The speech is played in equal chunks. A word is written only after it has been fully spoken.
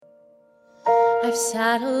I've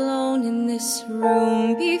sat alone in this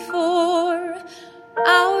room before,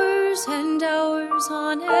 hours and hours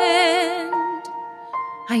on end.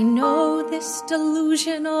 I know this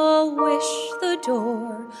delusional wish the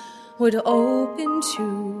door would open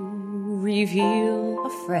to reveal a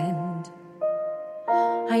friend.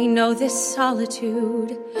 I know this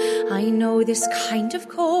solitude, I know this kind of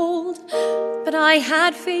cold, but I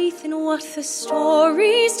had faith in what the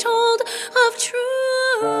stories told of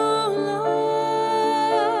true love,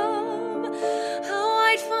 how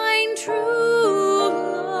I'd find true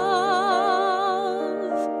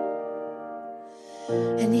love.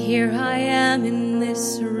 And here I am in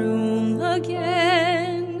this room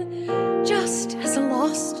again, just as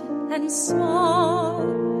lost and small.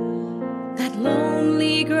 That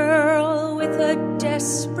lonely girl with a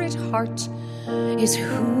desperate heart is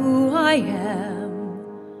who I am,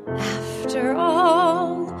 after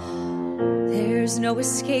all. There's no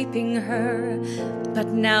escaping her, but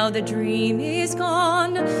now the dream is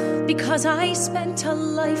gone, because I spent a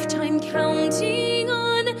lifetime counting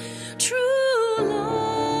on true love,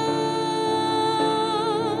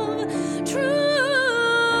 true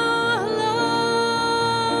love.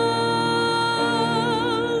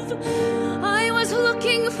 I was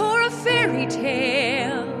looking for a fairy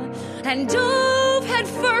tale and dove head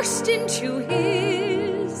first into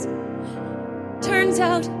his. Turns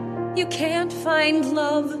out you can't find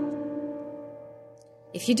love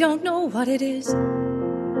if you don't know what it is.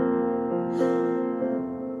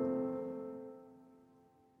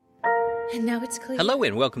 And now it's clear. Hello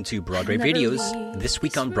and welcome to Broadway Videos, this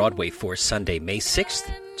week on Broadway for Sunday, May 6th,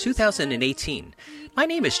 2018. My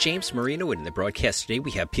name is James Marino, and in the broadcast today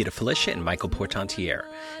we have Peter Felicia and Michael Portantiere.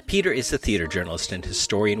 Peter is a theater journalist and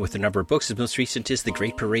historian with a number of books. His most recent is The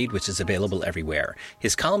Great Parade, which is available everywhere.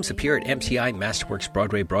 His columns appear at MTI, Masterworks,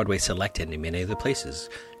 Broadway, Broadway Select, and in many other places.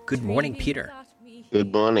 Good morning, Peter.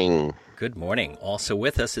 Good morning. Good morning. Also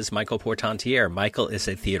with us is Michael Portantiere. Michael is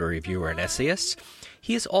a theater reviewer and essayist.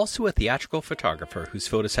 He is also a theatrical photographer whose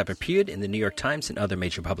photos have appeared in the New York Times and other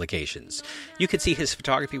major publications. You can see his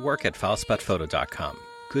photography work at filespotphoto.com.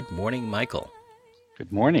 Good morning, Michael.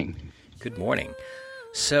 Good morning. Good morning.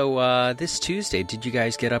 So this Tuesday, did you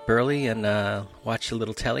guys get up early and watch a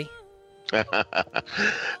little telly?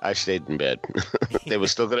 I stayed in bed. They were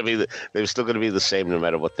still going to be the same no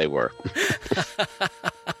matter what they were.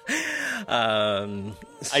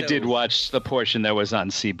 I did watch the portion that was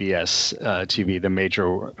on CBS TV,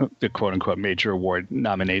 the quote-unquote major award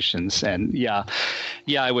nominations, and yeah,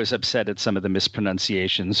 I was upset at some of the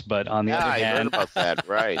mispronunciations. But on the other I hand, heard about that,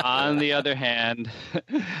 right? On the other hand,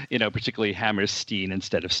 particularly Hammerstein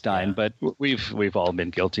instead of Stein. Yeah. But we've all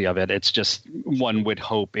been guilty of it. It's just one would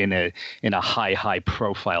hope in a high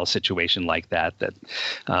profile situation like that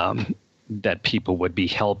that people would be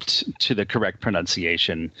helped to the correct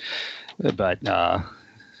pronunciation. But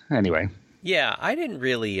anyway. Yeah, I didn't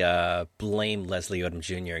really blame Leslie Odom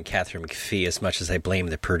Jr. and Catherine McPhee as much as I blame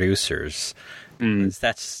the producers.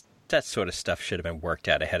 That sort of stuff should have been worked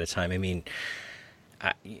out ahead of time. I mean,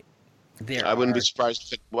 I wouldn't be surprised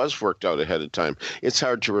if it was worked out ahead of time. It's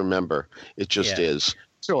hard to remember. It just is.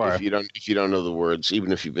 Sure. If you don't know the words,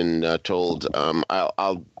 even if you've been told,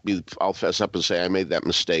 I'll fess up and say I made that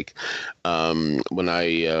mistake when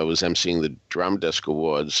I was emceeing the Drama Desk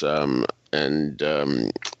Awards, and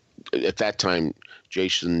at that time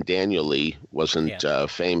Jason Danieli wasn't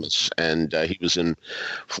famous, and he was in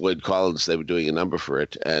Floyd Collins. They were doing a number for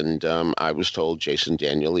it, and I was told Jason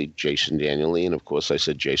Danieli, and of course I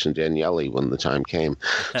said Jason Danieli when the time came.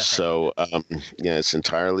 So it's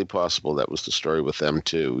entirely possible that was the story with them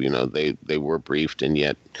too. They were briefed, and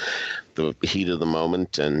yet the heat of the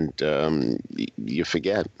moment, and you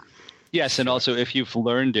forget. Yes, and also if you've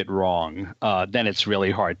learned it wrong, then it's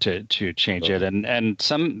really hard to change it. And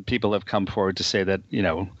some people have come forward to say that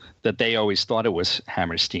that they always thought it was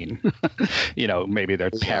Hammerstein. Maybe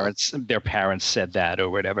their parents said that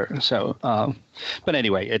or whatever. So, but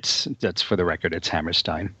anyway, that's for the record. It's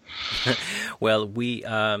Hammerstein. Well, we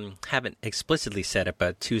haven't explicitly said it,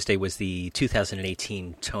 but Tuesday was the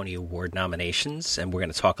 2018 Tony Award nominations, and we're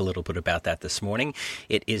going to talk a little bit about that this morning.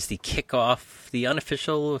 It is the kickoff, the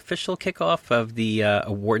official kickoff of the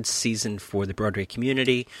awards season for the Broadway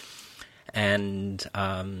community, and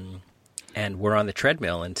we're on the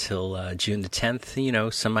treadmill until June the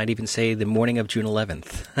 10th. Some might even say the morning of June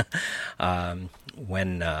 11th,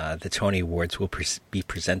 when the Tony Awards will be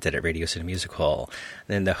presented at Radio City Music Hall.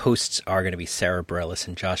 Then the hosts are going to be Sarah Bareilles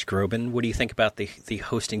and Josh Groban. What do you think about the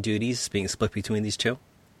hosting duties being split between these two?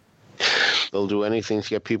 They'll do anything to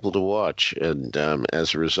get people to watch. And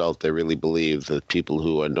as a result, they really believe that people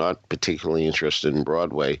who are not particularly interested in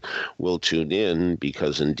Broadway will tune in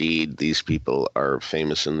because, indeed, these people are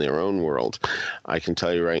famous in their own world. I can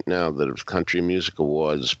tell you right now that if Country Music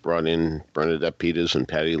Awards brought in Bernadette Peters and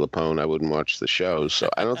Patti LuPone, I wouldn't watch the show. So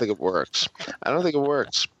I don't think it works.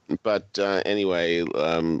 But anyway,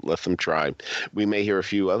 let them try. We may hear a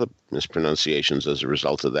few other mispronunciations as a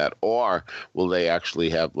result of that. Or will they actually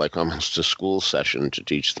have like almost a school session to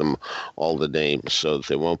teach them all the names so that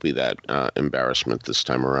there won't be that embarrassment this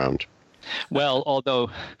time around? Well,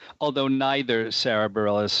 although neither Sarah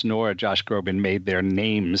Bareilles nor Josh Groban made their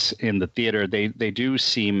names in the theater, they do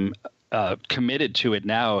seem committed to it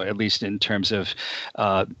now, at least in terms of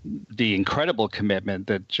the incredible commitment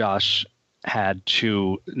that Josh had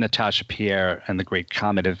to Natasha Pierre and the Great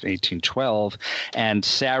Comet of 1812, and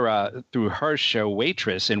Sarah through her show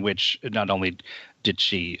Waitress, in which not only did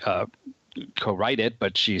she co-write it,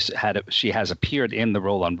 but she has appeared in the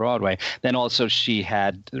role on Broadway. Then also she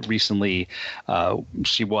had recently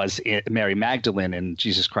she was Mary Magdalene in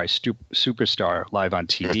Jesus Christ Superstar live on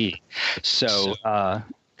TV. So.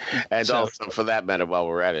 Also, for that matter, while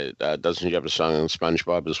we're at it, doesn't she have a song on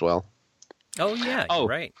SpongeBob as well? Oh, yeah. You're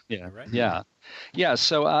right. Yeah. Right. Yeah.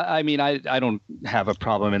 So, I mean, I don't have a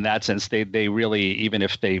problem in that sense. They really, even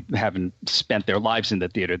if they haven't spent their lives in the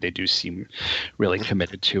theater, they do seem really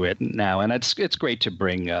committed to it now. And it's great to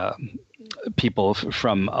bring people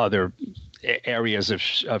from other areas of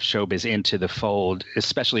showbiz into the fold,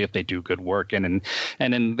 especially if they do good work. And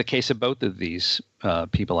in the case of both of these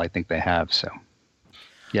people, I think they have. So,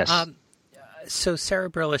 yes. So Sarah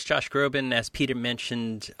Bareilles, Josh Groban, as Peter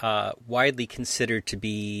mentioned, widely considered to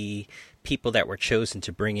be people that were chosen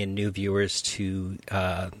to bring in new viewers to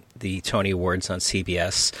the Tony Awards on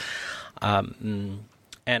CBS.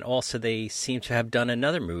 And also they seem to have done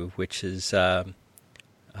another move, which is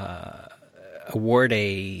award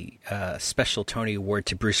a special Tony Award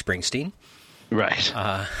to Bruce Springsteen. Right.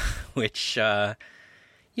 Which, okay.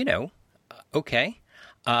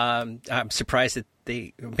 I'm surprised that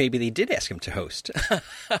maybe they did ask him to host.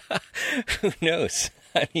 Who knows?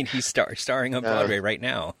 I mean, he's starring on Broadway right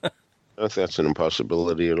now. I don't think that's an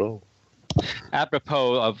impossibility at all.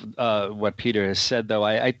 Apropos of what Peter has said, though,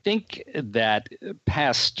 I think that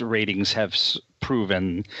past ratings have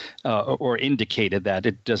proven or indicated that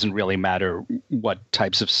it doesn't really matter what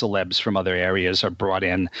types of celebs from other areas are brought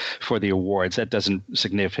in for the awards. That doesn't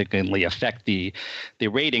significantly affect the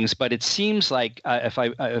ratings. But it seems like, if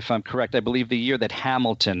I'm correct, I believe the year that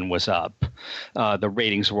Hamilton was up, the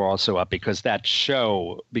ratings were also up because that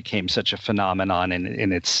show became such a phenomenon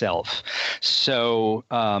in itself. So.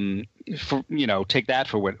 Take that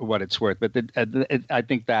for what it's worth. But I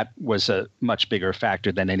think that was a much bigger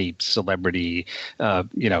factor than any celebrity, from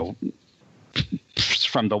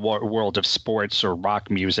the world of sports or rock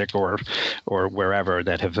music or wherever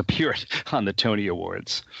that have appeared on the Tony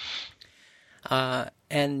Awards.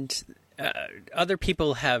 And other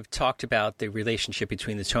people have talked about the relationship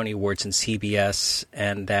between the Tony Awards and CBS,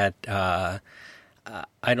 and that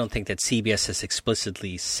I don't think that CBS has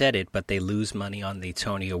explicitly said it, but they lose money on the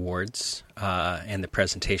Tony Awards and the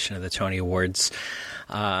presentation of the Tony Awards,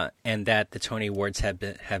 and that the Tony Awards have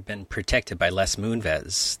been protected by Les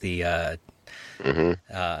Moonves, the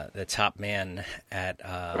top man at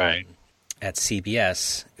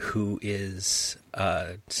CBS, who is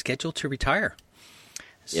scheduled to retire.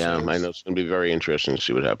 Yeah, I know it's going to be very interesting to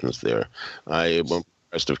see what happens there. I won't.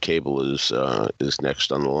 Rest of cable is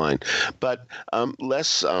next on the line, but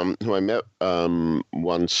Les, who I met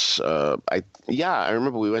once, I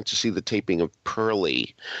remember we went to see the taping of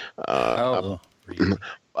Pearly,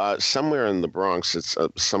 somewhere in the Bronx. It's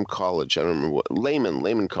some college, I don't remember what,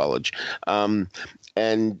 Lehman College.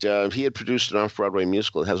 And he had produced an off-Broadway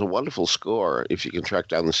musical. It has a wonderful score, if you can track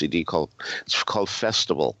down the CD, it's called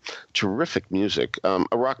Festival. Terrific music, a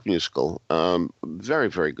rock musical. Very,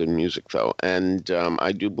 very good music, though. And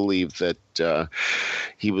I do believe that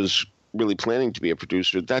he was really planning to be a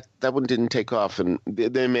producer. That one didn't take off, and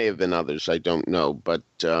there may have been others, I don't know. But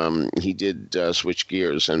he did switch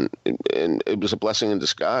gears, and it was a blessing in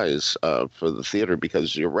disguise for the theater,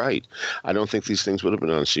 because you're right. I don't think these things would have been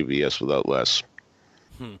on CBS without Les.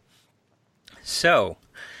 So,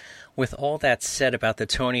 with all that said about the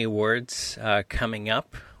Tony Awards coming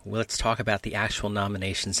up, let's talk about the actual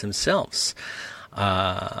nominations themselves.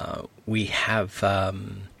 We have,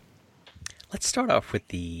 let's start off with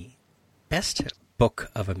the Best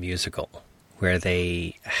Book of a Musical, where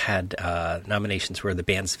they had nominations were The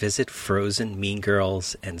Band's Visit, Frozen, Mean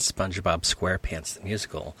Girls, and SpongeBob SquarePants the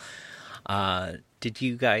Musical. Did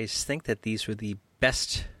you guys think that these were the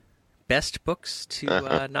best best books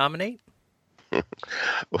to nominate?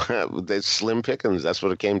 There's slim pickings. That's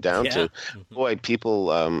what it came down to. Mm-hmm. Boy,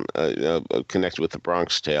 people connect with The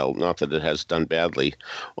Bronx Tale. Not that it has done badly,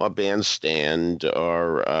 or Bandstand,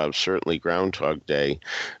 or certainly Groundhog Day.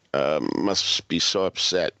 Must be so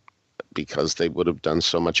upset because they would have done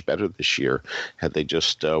so much better this year had they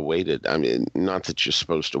just waited. I mean, not that you're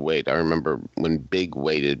supposed to wait. I remember when Big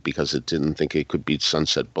waited because it didn't think it could beat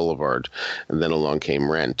Sunset Boulevard, and then along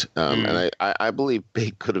came Rent. And I believe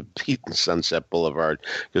Big could have beaten Sunset Boulevard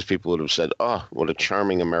because people would have said, oh, what a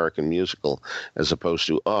charming American musical, as opposed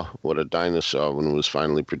to, oh, what a dinosaur when it was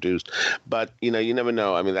finally produced. But, you never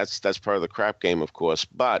know. I mean, that's part of the crap game, of course.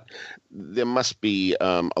 But there must be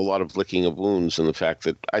a lot of licking of wounds in the fact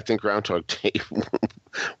that I think Groundhog Day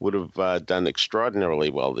would have done extraordinarily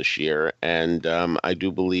well this year, and I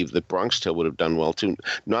do believe that Bronx Tale would have done well too.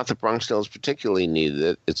 Not that Bronx Tale is particularly needed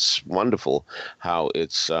it. It's wonderful how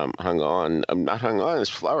it's hung on. Not hung on, it's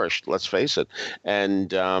flourished, let's face it.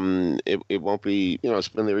 And it won't be, it's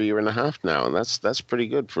been there a year and a half now, and that's pretty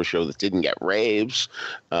good for a show that didn't get raves.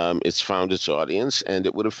 It's found its audience, and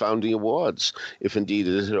it would have found the awards if indeed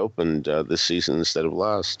it had opened this season instead of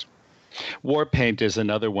last. Warpaint is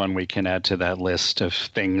another one we can add to that list of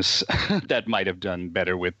things that might have done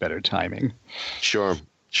better with better timing. Sure.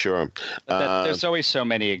 There's always so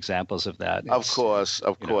many examples of that. Of course.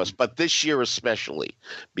 But this year especially,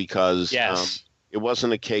 because it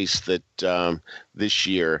wasn't a case that this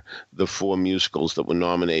year the four musicals that were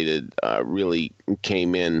nominated really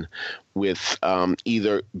came in with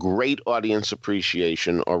either great audience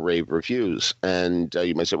appreciation or rave reviews. And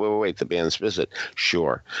you might say, wait, The Band's Visit.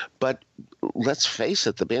 Sure. But let's face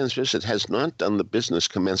it, The Band's Visit has not done the business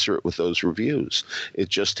commensurate with those reviews. It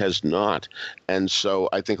just has not. And so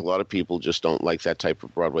I think a lot of people just don't like that type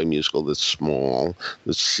of Broadway musical that's small,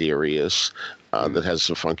 that's serious, that has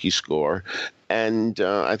a funky score. And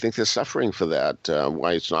I think they're suffering for that,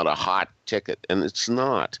 why it's not a hot ticket. And it's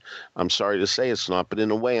not. I'm sorry to say it's not. But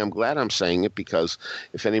in a way, I'm glad I'm saying it, because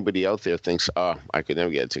if anybody out there thinks, I could never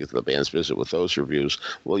get a ticket to The Band's Visit with those reviews,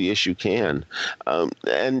 well, yes, you can.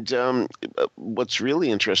 And what's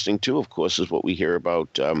really interesting, too, of course, is what we hear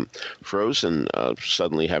about Frozen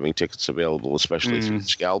suddenly having tickets available, especially through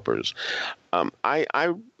scalpers.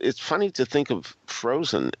 It's funny to think of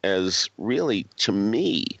Frozen as really, to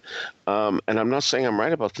me, and I'm not saying I'm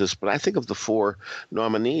right about this, but I think of the four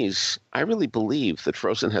nominees, I really believe that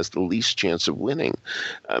Frozen has the least chance of winning.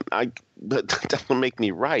 But that will make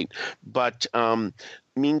me right. But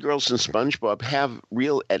Mean Girls and SpongeBob have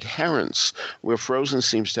real adherents, where Frozen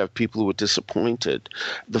seems to have people who are disappointed.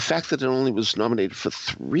 The fact that it only was nominated for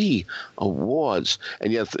 3 awards,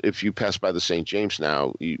 and yet if you pass by the St. James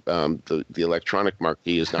now, the electronic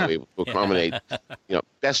marquee is now able to accommodate,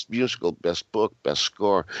 best musical, best book, best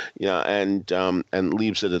score, and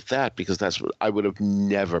leaves it at that, because that's what I would have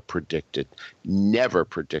never predicted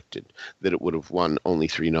that it would have won only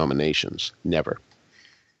 3 nominations. Never.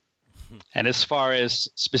 And as far as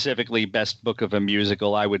specifically Best Book of a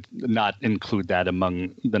Musical, I would not include that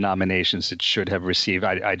among the nominations it should have received.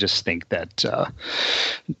 I just think that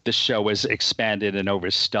the show was expanded and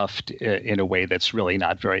overstuffed in a way that's really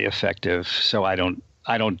not very effective. So I don't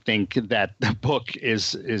think that the book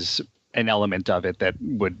is an element of it that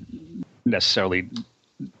would necessarily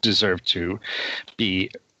deserve to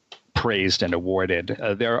be praised and awarded.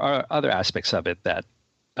 There are other aspects of it that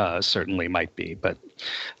certainly might be, but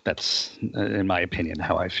that's, in my opinion,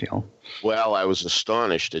 how I feel. Well, I was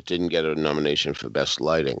astonished it didn't get a nomination for Best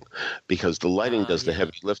Lighting, because the lighting does the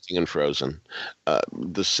heavy lifting in Frozen.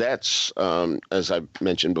 The sets, as I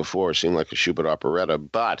mentioned before, seem like a Schubert operetta,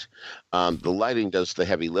 but the lighting does the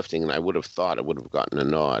heavy lifting, and I would have thought it would have gotten a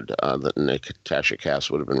nod, that Natasha Cass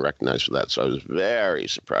would have been recognized for that, so I was very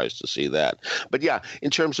surprised to see that. But yeah, in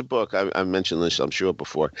terms of book, I've mentioned this, I'm sure,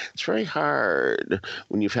 before. It's very hard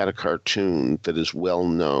when you've had a cartoon that is well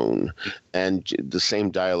known, and the same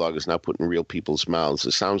dialogue is now put in real people's mouths.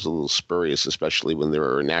 It sounds a little spurious, especially when there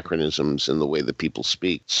are anachronisms in the way that people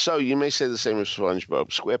speak. So you may say the same as SpongeBob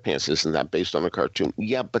SquarePants. Isn't that based on a cartoon?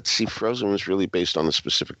 Yeah, but see, Frozen was really based on a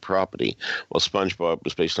specific property, while SpongeBob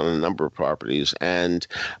was based on a number of properties. And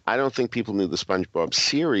I don't think people knew the SpongeBob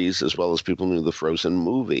series as well as people knew the Frozen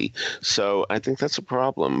movie. So I think that's a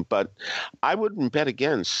problem. But I wouldn't bet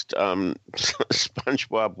against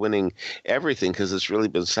SpongeBob winning everything, because it's really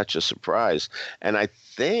been such a surprise. And I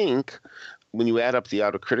think when you add up the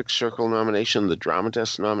Outer Critics Circle nomination, the Drama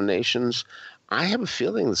Desk nominations, I have a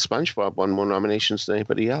feeling that SpongeBob won more nominations than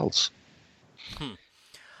anybody else.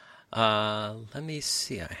 Let me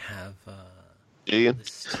see. I have Do you? a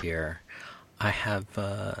list here. I have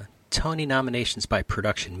Tony nominations by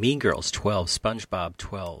production: Mean Girls 12, SpongeBob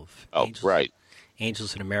 12, Oh, right.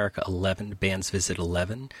 Angels in America 11, Band's Visit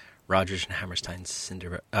 11, Rodgers and Hammerstein's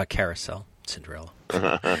Cinderella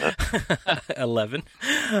 11.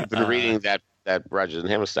 You've been reading that Rodgers and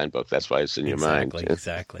Hammerstein book. That's why it's in your mind.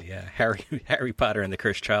 Exactly. Yeah. Harry Potter and the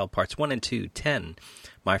Cursed Child Parts 1 and 2 10,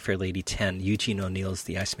 My Fair Lady 10, Eugene O'Neill's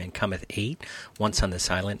The Iceman Cometh 8, Once on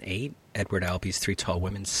This Island 8, Edward Albee's Three Tall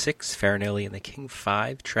Women 6, Farinelli and the King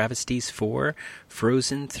 5, Travesties 4,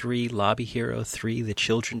 Frozen 3, Lobby Hero 3, The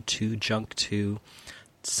Children 2, Junk 2,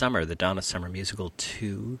 Summer, the Donna Summer Musical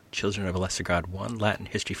 2, Children of a Lesser God 1, Latin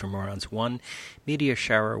History for Morons 1, Meteor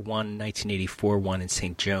Shower 1, 1984 1, and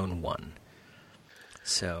St. Joan 1.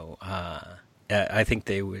 So I think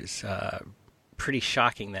they was pretty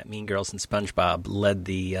shocking that Mean Girls and SpongeBob led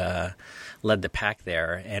the pack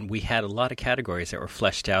there, and we had a lot of categories that were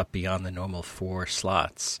fleshed out beyond the normal 4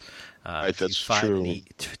 slots. Right, that's true.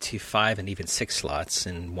 To 5 and even 6 slots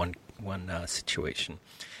in one situation.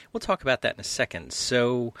 We'll talk about that in a second.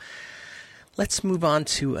 So let's move on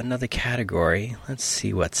to another category. Let's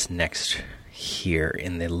see what's next here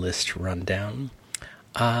in the list rundown.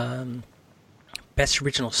 Best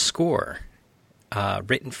Original Score,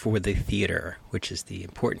 written for the theater, which is the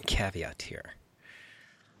important caveat here.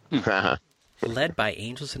 Led by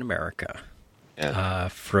Angels in America,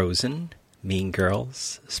 Frozen, Mean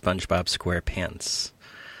Girls, SpongeBob SquarePants,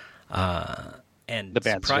 and The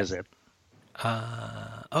Band's Visit.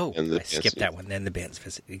 I skipped that one. Then The Band's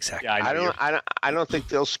Visit, exactly. Yeah, I don't think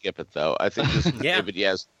they'll skip it though. I think this is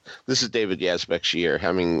This is David Yazbek's year,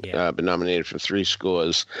 having been nominated for 3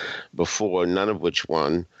 scores before, none of which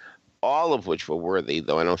won. All of which were worthy,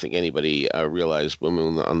 though I don't think anybody realized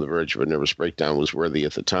Women on the Verge of a Nervous Breakdown was worthy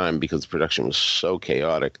at the time because the production was so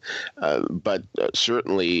chaotic. But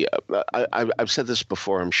certainly, I've said this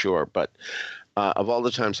before, I'm sure, but of all the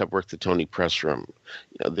times I've worked the Tony Press Room,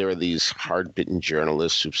 there are these hard-bitten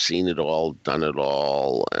journalists who've seen it all, done it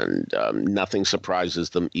all, and nothing surprises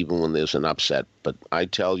them, even when there's an upset. But I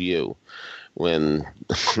tell you, when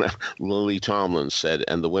Lily Tomlin said,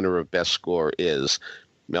 and the winner of Best Score is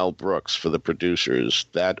Mel Brooks for the producers,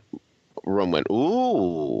 that room went,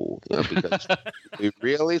 ooh, because we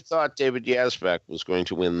really thought David Yazbek was going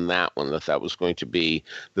to win that one, that was going to be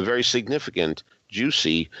the very significant,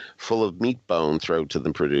 juicy, full of meat bone throw to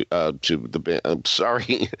the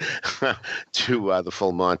the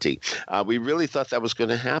Full Monty. We really thought that was going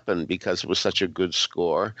to happen because it was such a good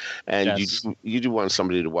score, and you do want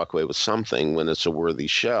somebody to walk away with something when it's a worthy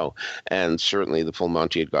show. And certainly the Full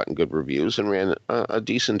Monty had gotten good reviews and ran a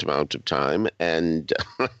decent amount of time. And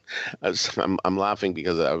I'm laughing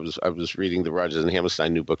because I was reading the Rodgers and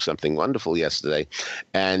Hammerstein new book Something Wonderful yesterday,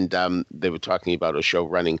 and they were talking about a show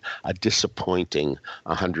running a disappointing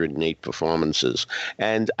 108 performances.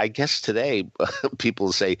 And I guess today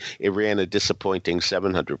people say it ran a disappointing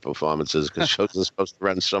 700 performances because shows are supposed to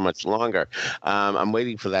run so much longer. I'm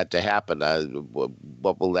waiting for that to happen.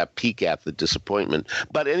 What will that peak at, the disappointment?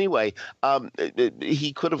 But anyway,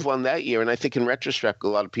 he could have won that year. And I think in retrospect, a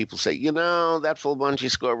lot of people say, that Full Monty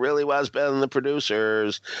score really was better than the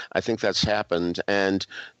producers. I think that's happened. And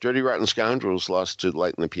Dirty Rotten Scoundrels lost to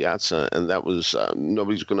Light in the Piazza. And that was,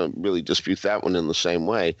 nobody's going to really dispute that one in the same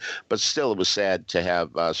way. But still, it was sad to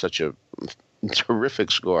have such a terrific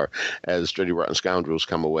score as Dirty Rotten Scoundrels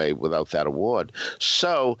come away without that award.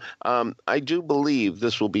 So I do believe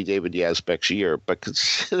this will be David Yazbek's year. But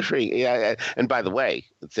considering, and by the way,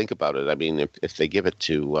 think about it. I mean, if they give it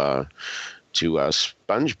to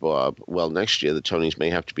SpongeBob, well, next year the Tonys may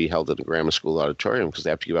have to be held at a grammar school auditorium because they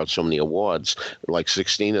have to give out so many awards, like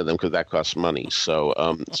 16 of them, because that costs money. So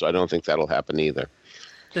I don't think that'll happen either.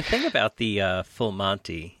 The thing about the Full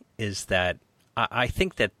Monty is that I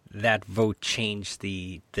think that vote changed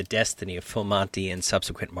the destiny of Full Monty in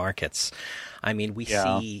subsequent markets. I mean, we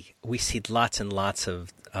see lots and lots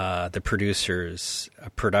of the producers'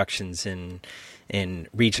 productions in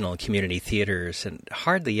regional and community theaters, and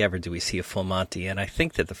hardly ever do we see a Full Monty. And I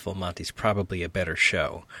think that the Full Monty's probably a better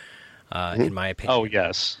show, in my opinion. Oh,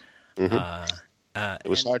 yes. Mm-hmm. It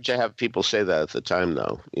was hard to have people say that at the time,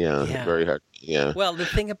 though. Yeah, very hard. Yeah. Well, the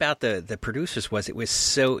thing about the producers was it was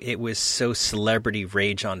so celebrity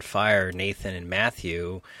rage on fire. Nathan and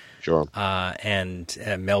Matthew. Sure. And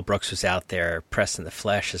Mel Brooks was out there pressing the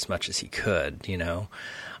flesh as much as he could.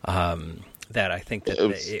 that I think that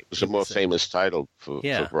it was a more famous title for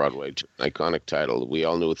Broadway, iconic title. We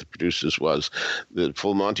all knew what the producers was. The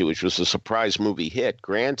Full Monty, which was a surprise movie hit,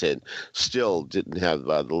 granted, still didn't have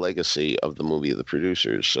the legacy of the movie of the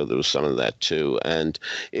producers. So there was some of that too. And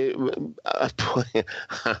boy,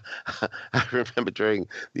 I remember during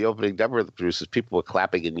the opening number of the producers, people were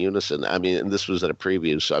clapping in unison. I mean, and this was at a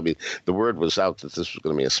preview, so I mean, the word was out that this was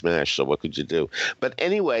going to be a smash. So what could you do? But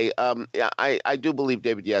anyway, I do believe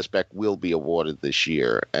David Yazbek will be awarded this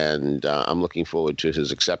year, and I'm looking forward to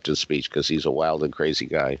his acceptance speech because he's a wild and crazy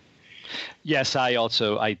guy. Yes,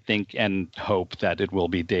 I think and hope that it will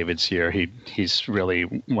be David's year. He's really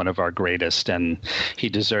one of our greatest, and he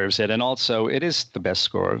deserves it. And also, it is the best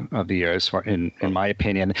score of the year, as far in my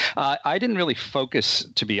opinion. I didn't really focus,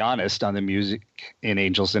 to be honest, on the music in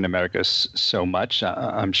Angels in America so much.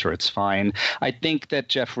 I'm sure it's fine. I think that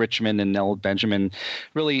Jeff Richmond and Nell Benjamin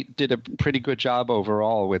really did a pretty good job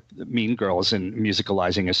overall with Mean Girls and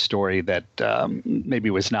musicalizing a story that maybe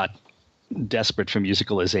was not desperate for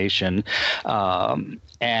musicalization.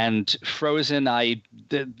 And Frozen,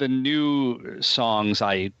 the new songs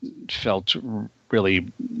I felt really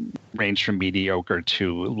ranged from mediocre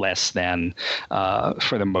to less than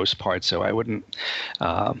for the most part, so I wouldn't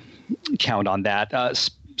count on that.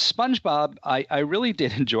 SpongeBob, I really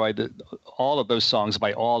did enjoy all of those songs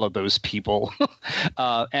by all of those people.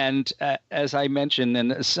 And as I mentioned,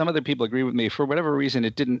 and some other people agree with me, for whatever reason,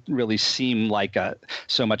 it didn't really seem like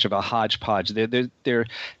so much of a hodgepodge. There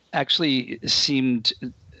actually seemed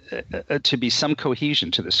to be some cohesion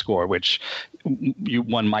to the score, which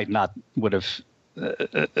one might not would have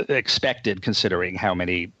expected, considering how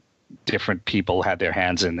many different people had their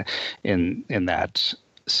hands in that.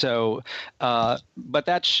 So, but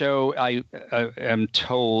that show, I am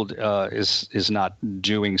told, is not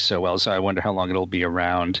doing so well. So I wonder how long it'll be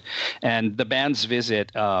around. And the band's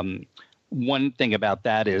visit. One thing about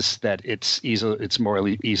that is that it's more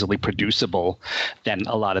easily producible than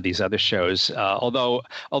a lot of these other shows. Although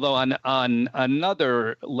on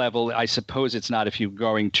another level, I suppose it's not if you're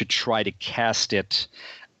going to try to cast it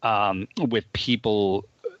with people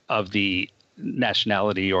of the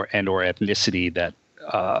nationality or ethnicity that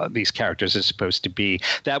these characters are supposed to be.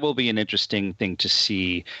 That will be an interesting thing to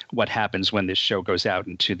see what happens when this show goes out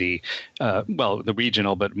into the the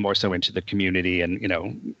regional, but more so into the community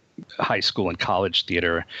and high school and college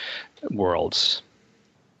theater worlds.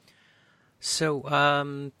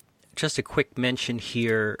 So just a quick mention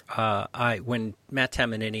here. When Matt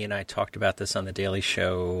Tamanini and I talked about this on the Daily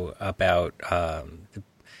Show about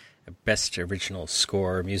the best original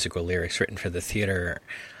score, musical lyrics written for the theater,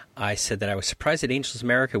 I said that I was surprised that Angels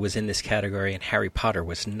America was in this category and Harry Potter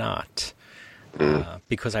was not.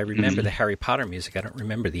 Because I remember the Harry Potter music. I don't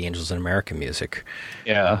remember the Angels in America music.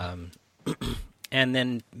 Yeah. And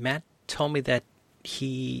then Matt told me that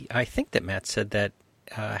I think that Matt said that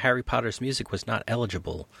Harry Potter's music was not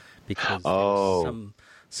eligible because there was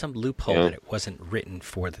some loophole that it wasn't written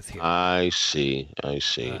for the theater. I see.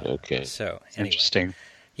 Okay. So anyway, interesting.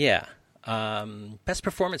 Yeah. Best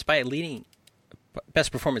performance by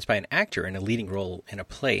an actor in a leading role in a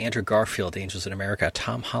play: Andrew Garfield, Angels in America;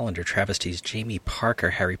 Tom Hollander, travesties; Jamie Parker,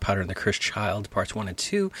 Harry Potter and the Cursed Child, Parts 1 and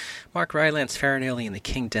 2; Mark Rylance, Farinelli and the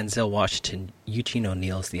King; Denzel Washington, Eugene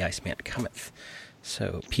O'Neill's The Iceman Cometh.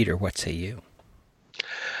 So, Peter, what say you?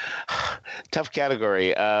 Tough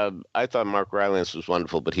category. I thought Mark Rylance was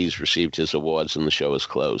wonderful, but he's received his awards and the show is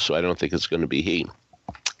closed, so I don't think it's going to be he.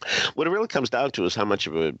 What it really comes down to is how much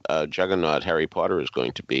of a juggernaut Harry Potter is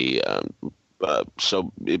going to be.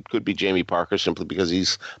 So it could be Jamie Parker simply because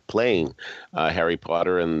he's playing Harry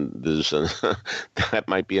Potter, and that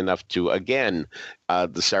might be enough to, again,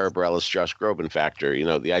 the Cerebrellus Josh Groban factor,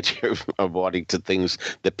 the idea of wanting to things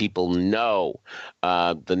that people know,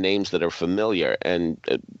 the names that are familiar, and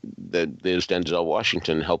there's Denzel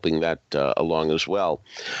Washington helping that along as well.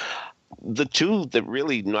 The two that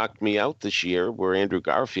really knocked me out this year were Andrew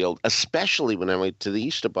Garfield, especially when I went to the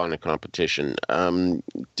Easter Bonnet competition.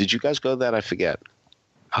 Did you guys go to that? I forget.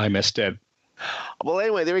 I missed it. Well,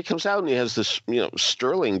 anyway, there he comes out, and he has this,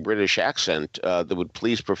 sterling British accent that would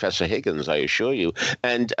please Professor Higgins, I assure you.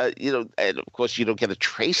 And, and of course, you don't get a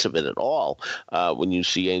trace of it at all when you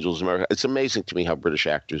see Angels in America. It's amazing to me how British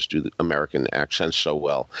actors do the American accents so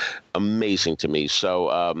well. Amazing to me.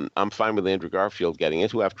 So I'm fine with Andrew Garfield getting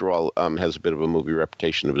it, who, after all, has a bit of a movie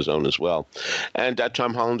reputation of his own as well. And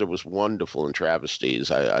Tom Hollander was wonderful in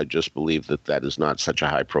Travesties. I just believe that is not such a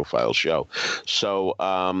high-profile show. So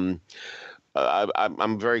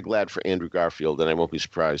I'm very glad for Andrew Garfield, and I won't be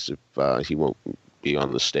surprised if he won't be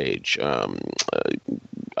on the stage.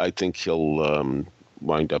 I think he'll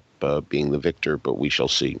wind up being the victor, but we shall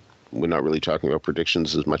see. we're not really talking about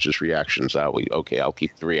predictions as much as reactions, are we? Okay, I'll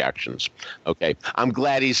keep the reactions. Okay, I'm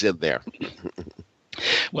glad he's in there.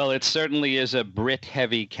 Well, it certainly is a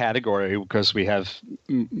Brit-heavy category because we have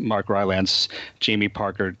Mark Rylance, Jamie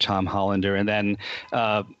Parker, Tom Hollander, and then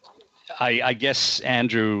I guess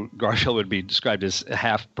Andrew Garfield would be described as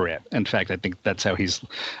half Brit. In fact, I think that's how he's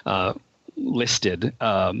listed,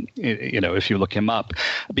 if you look him up,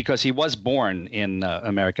 because he was born in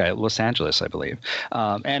America, Los Angeles, I believe.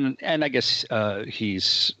 And I guess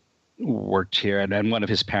he's worked here, and one of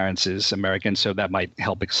his parents is American, so that might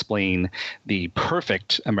help explain the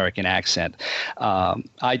perfect American accent.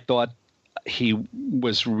 I thought he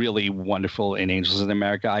was really wonderful in Angels in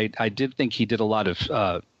America. I did think he did a lot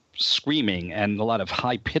of screaming and a lot of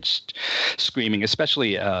high-pitched screaming,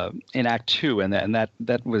 especially in Act 2, and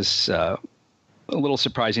that was a little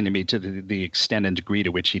surprising to me, to the extent and degree to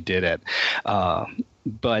which he did it.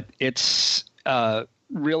 But it's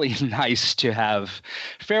really nice to have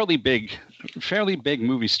fairly big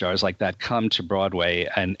movie stars like that come to Broadway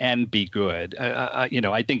and be good.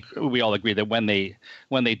 I think we all agree that when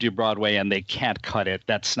they do Broadway and they can't cut it,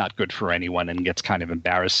 that's not good for anyone and gets kind of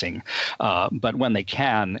embarrassing. But when they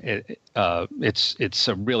can, it's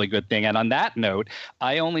a really good thing. And on that note,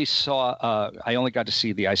 I only got to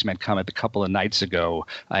see The Iceman Comet a couple of nights ago.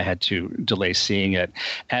 I had to delay seeing it,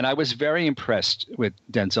 and I was very impressed with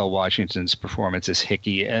Denzel Washington's performance as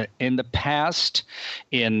Hickey. In the past,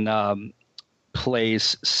 in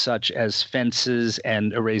plays such as Fences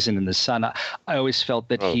and A Raisin in the Sun, I always felt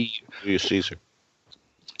that Julius Caesar.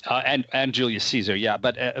 And Julius Caesar, yeah.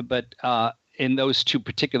 But in those two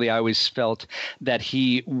particularly, I always felt that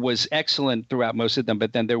he was excellent throughout most of them,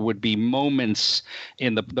 but then there would be moments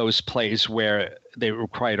in those plays where they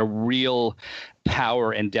required a real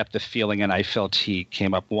power and depth of feeling, and I felt he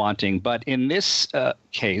came up wanting. But in this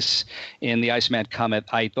case, in The Iceman Comet,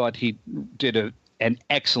 I thought he did an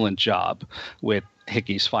excellent job with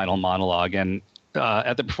Hickey's final monologue. And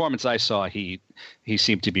at the performance I saw, he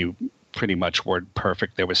seemed to be pretty much word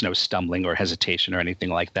perfect. There was no stumbling or hesitation or anything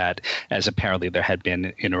like that, as apparently there had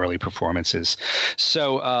been in early performances.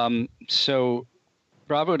 So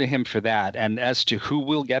bravo to him for that. And as to who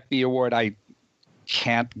will get the award, I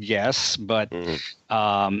can't guess, but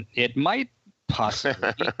it might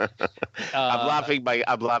possibly. I'm laughing,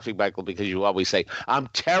 Michael, because you always say I'm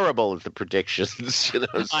terrible at the predictions. So.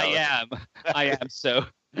 I am. So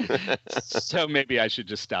maybe I should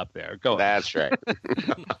just stop there. Go on. That's right.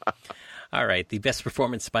 All right. The best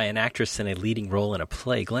performance by an actress in a leading role in a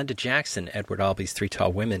play: Glenda Jackson, Edward Albee's Three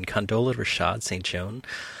Tall Women, Condola Rashad, St. Joan,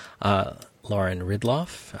 Lauren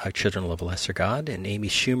Ridloff, Children of a Lesser God, and Amy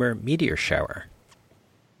Schumer, Meteor Shower.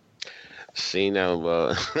 See,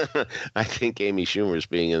 now, I think Amy Schumer's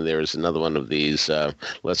being in there is another one of these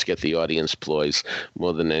let's get the audience ploys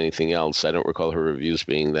more than anything else. I don't recall her reviews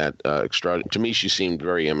being that extraordinary. To me, she seemed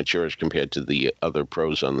very amateurish compared to the other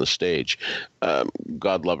pros on the stage.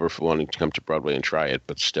 God love her for wanting to come to Broadway and try it,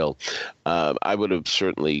 but still. I would have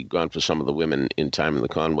certainly gone for some of the women in Time in the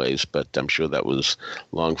Conways, but I'm sure that was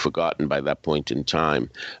long forgotten by that point in time.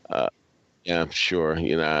 Yeah, sure.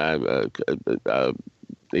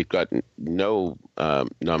 It got no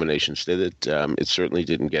nominations, did it? It certainly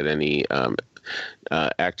didn't get any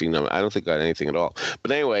acting. I don't think it got anything at all.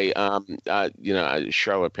 But anyway,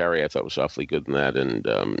 Charlotte Perry I thought was awfully good in that,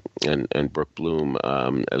 and Brooke Bloom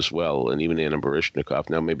as well, and even Anna Baryshnikov.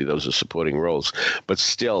 Now maybe those are supporting roles, but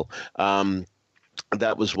still.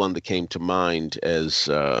 That was one that came to mind as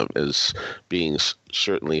being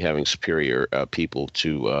certainly having superior people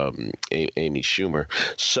to Amy Schumer.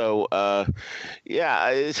 So,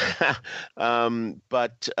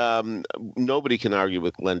 but nobody can argue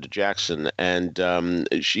with Glenda Jackson, and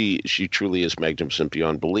she truly is magnificent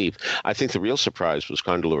beyond belief. I think the real surprise was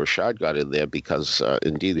Condola Rashad got in there because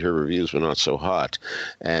indeed her reviews were not so hot,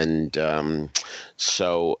 and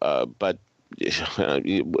but.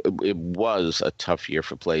 It was a tough year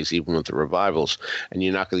for plays, even with the revivals, and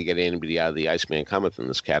you're not going to get anybody out of the Iceman Comet in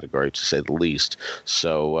this category, to say the least.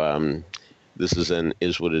 So this is an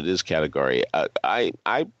is what it is category. I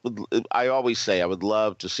always say I would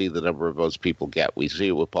love to see the number of votes people get. We see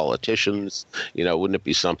it with politicians, wouldn't it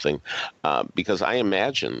be something? Because I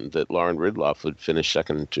imagine that Lauren Ridloff would finish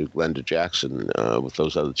second to Glenda Jackson with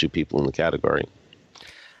those other two people in the category.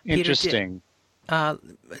 Interesting.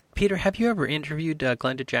 Peter, have you ever interviewed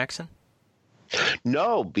Glenda Jackson?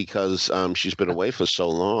 No, because she's been away for so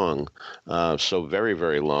long, so very,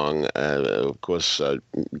 very long. Of course,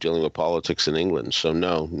 dealing with politics in England. So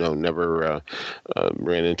no, never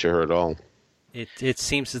ran into her at all. It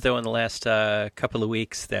seems as though in the last couple of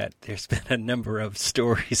weeks that there's been a number of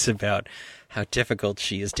stories about how difficult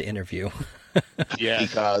she is to interview. Yeah,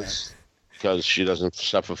 because she doesn't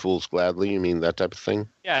suffer fools gladly. You mean that type of thing?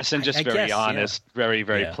 yes, and just I very guess, honest, very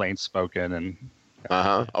Yeah. plain spoken, and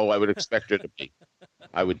Oh, I would expect her to be.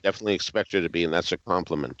 I would definitely expect her to be, and that's a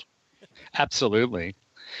compliment. absolutely.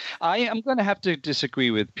 I am going to have to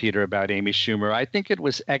disagree with Peter about Amy Schumer. I think it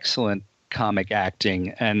was excellent comic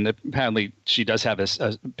acting, and apparently she does have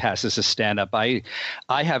a pass as a stand-up. I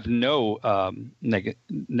have no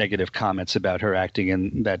negative comments about her acting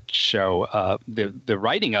in that show. The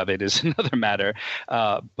writing of it is another matter,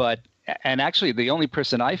 and actually, the only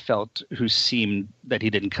person I felt who seemed that he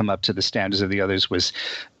didn't come up to the standards of the others was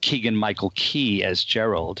Keegan-Michael Key as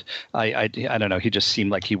Gerald. I don't know. He just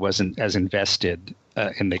seemed like he wasn't as invested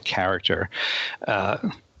in the character.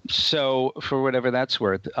 So, for whatever that's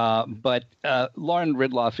worth. But Lauren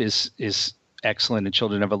Ridloff is excellent in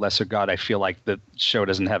Children of a Lesser God. I feel like the show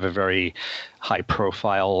doesn't have a very high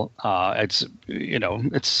profile. It's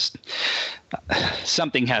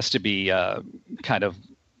something has to be kind of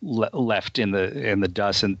left in the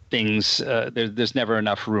dust, and things there's never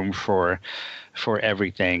enough room for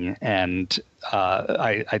everything, and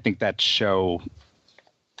I think that show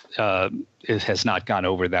it has not gone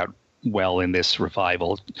over that well in this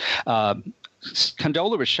revival.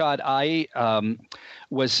 Condola Rashad, I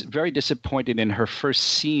was very disappointed in her first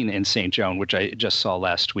scene in St. Joan, which I just saw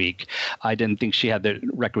last week. I didn't think she had the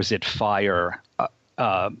requisite fire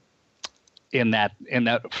in that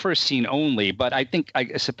first scene only, but I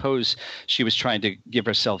suppose she was trying to give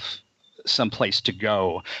herself some place to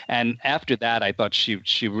go. And after that, I thought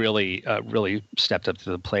she really stepped up to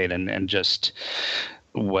the plate and just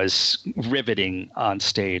was riveting on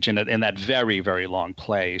stage. And in that very, very long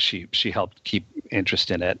play, she helped keep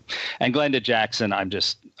interest in it. And Glenda Jackson, I'm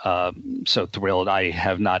just so thrilled. I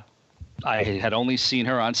had only seen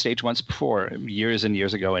her on stage once before, years and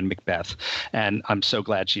years ago in Macbeth, and I'm so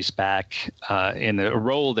glad she's back in a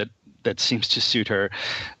role that seems to suit her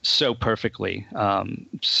so perfectly.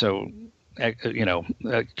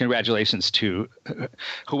 Congratulations to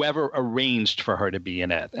whoever arranged for her to be in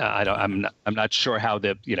it. I'm not sure how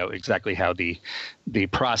exactly how the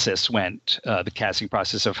process went, the casting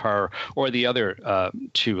process of her or the other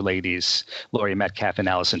two ladies, Laurie Metcalf and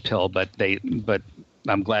Alison Pill, but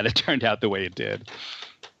I'm glad it turned out the way it did.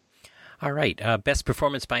 All right. Best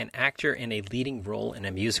performance by an actor in a leading role in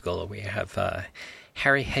a musical. We have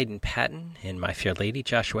Harry Hayden Patton in My Fair Lady,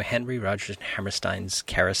 Joshua Henry, Rodgers and Hammerstein's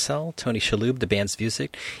Carousel, Tony Shalhoub, The Band's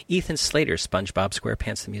Music, Ethan Slater, SpongeBob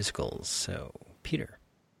SquarePants the Musicals. So, Peter.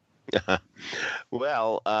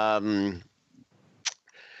 Well,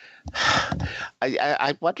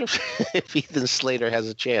 I wonder if Ethan Slater has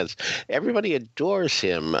a chance. Everybody adores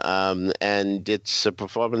him, and it's a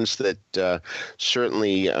performance that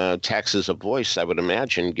certainly taxes a voice, I would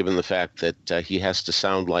imagine, given the fact that he has to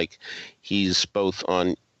sound like he's both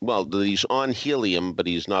on. Well, he's on helium, but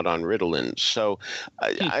he's not on Ritalin. So,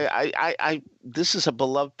 this is a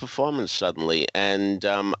beloved performance suddenly, and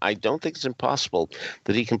I don't think it's impossible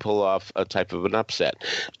that he can pull off a type of an upset.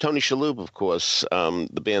 Tony Shalhoub, of course,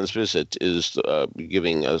 The Band's Visit, is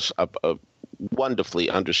giving us a wonderfully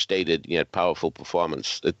understated yet powerful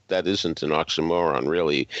performance. That isn't an oxymoron,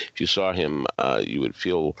 really. If you saw him, you would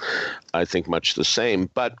feel, I think, much the same.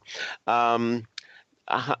 But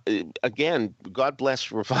again, God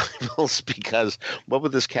bless revivals, because what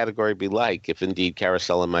would this category be like if indeed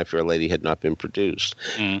Carousel and My Fair Lady had not been produced?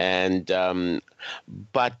 And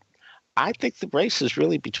but I think the race is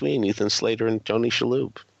really between Ethan Slater and Tony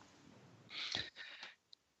Shalhoub.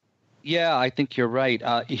 Yeah, I think you're right.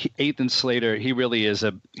 Ethan Slater, he really is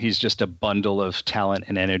he's just a bundle of talent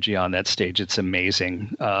and energy on that stage. It's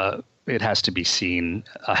amazing. It has to be seen.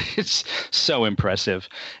 It's so impressive.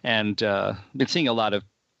 And been seeing a lot of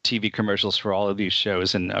TV commercials for all of these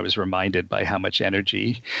shows, and I was reminded by how much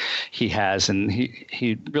energy he has. And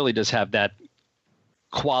he really does have that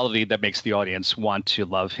quality that makes the audience want to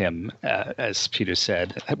love him, as Peter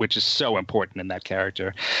said, which is so important in that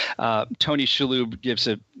character. Tony Shalhoub gives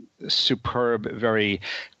a superb, very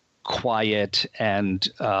quiet and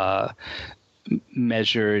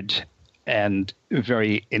measured and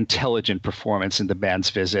very intelligent performance in The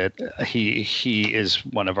Band's Visit. He is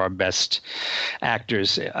one of our best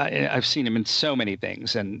actors. I've seen him in so many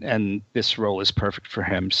things, and this role is perfect for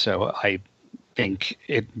him. So I think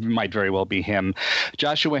it might very well be him.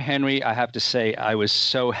 Joshua Henry, I have to say, I was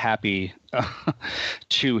so happy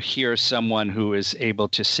to hear someone who is able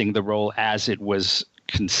to sing the role as it was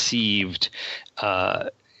conceived,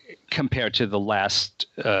 compared to the last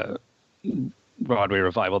Broadway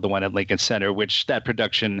revival, the one at Lincoln Center, which that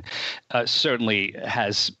production certainly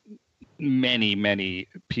has many, many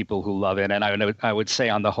people who love it. And I would say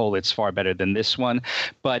on the whole, it's far better than this one.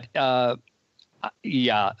 But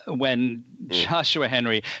yeah, when Joshua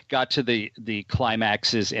Henry got to the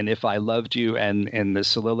climaxes in If I Loved You and in the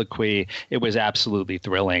soliloquy, it was absolutely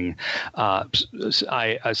thrilling. So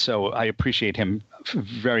I appreciate him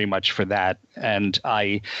very much for that. And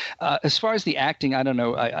as far as the acting, I don't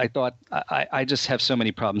know. I thought I just have so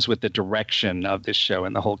many problems with the direction of this show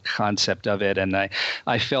and the whole concept of it. And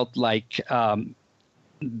I felt like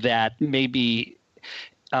that maybe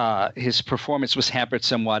his performance was hampered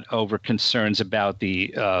somewhat over concerns about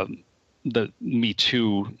the Me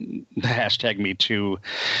Too, the hashtag Me Too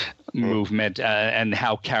movement, and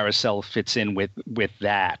how Carousel fits in with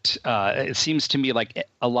that. It seems to me like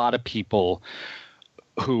a lot of people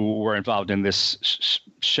who were involved in this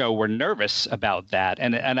show were nervous about that,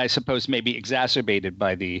 and I suppose maybe exacerbated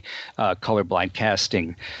by the colorblind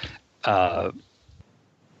casting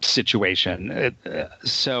situation.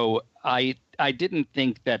 So I didn't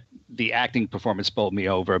think that the acting performance bowled me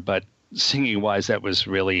over, but singing-wise, that was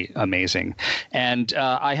really amazing. And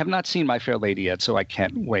I have not seen My Fair Lady yet, so I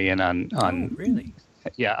can't weigh in on. Oh, really?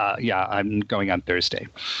 Yeah, I'm going on Thursday.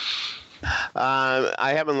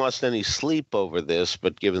 I haven't lost any sleep over this,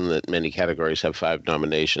 but given that many categories have 5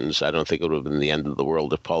 nominations, I don't think it would have been the end of the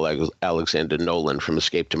world if Paul Alexander Nolan from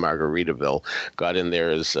Escape to Margaritaville got in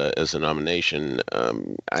there as a nomination.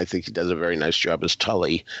 I think he does a very nice job as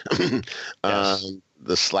Tully, yes.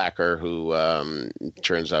 The slacker who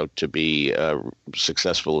turns out to be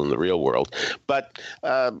successful in the real world. But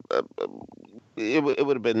it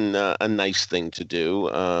would have been a nice thing to do,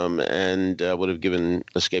 and would have given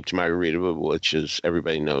Escape to Margaritaville, which, as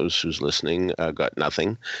everybody knows who's listening, got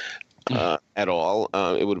nothing at all.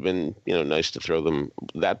 It would have been, nice to throw them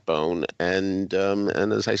that bone. And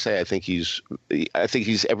as I say, I think he's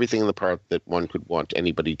everything in the part that one could want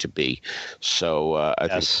anybody to be. So I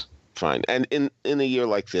think fine. And in a year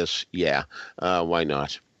like this, why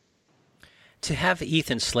not? To have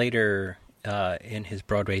Ethan Slater in his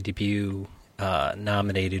Broadway debut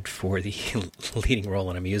nominated for the leading role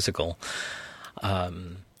in a musical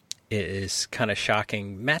is kind of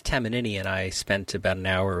shocking. Matt Tamanini and I spent about an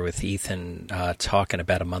hour with Ethan talking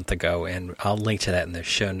about a month ago, and I'll link to that in the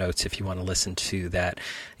show notes if you want to listen to that.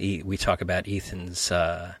 We talk about Ethan's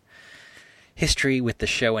history with the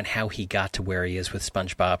show and how he got to where he is with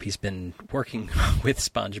SpongeBob. He's been working with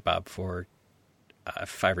SpongeBob for,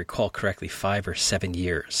 if I recall correctly, 5 or 7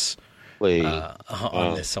 years.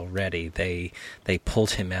 On this already. They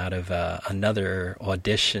pulled him out of another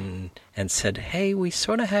audition and said, hey, we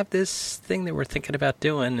sort of have this thing that we're thinking about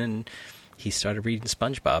doing, and he started reading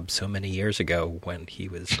SpongeBob so many years ago when he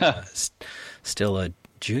was still a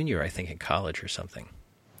junior, I think, in college or something.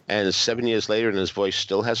 And 7 years later, and his voice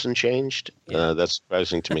still hasn't changed? Yeah. That's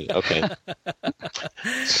surprising to me. Okay.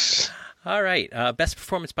 All right. Best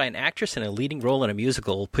performance by an actress in a leading role in a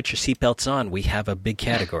musical. Put your seatbelts on. We have a big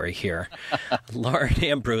category here. Lauren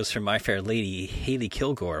Ambrose from My Fair Lady, Haley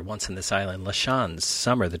Kilgore, Once on This Island, LaShawne's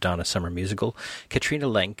Summer, the Donna Summer musical, Katrina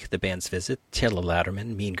Lenk, The Band's Visit, Taylor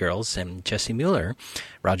Louderman, Mean Girls, and Jessie Mueller,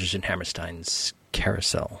 Rodgers and Hammerstein's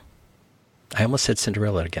Carousel. I almost said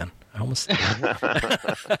Cinderella again.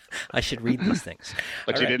 I should read these things.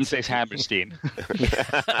 But you didn't say Hammerstein.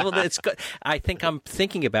 Well, it's good. I think I'm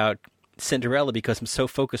thinking about Cinderella because I'm so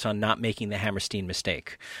focused on not making the Hammerstein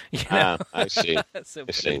mistake. I see. I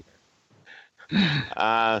see.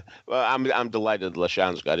 Well, I'm delighted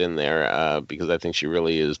LaShawne's got in there because I think she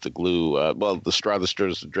really is the glue. The straw that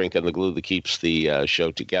stirs the drink and the glue that keeps the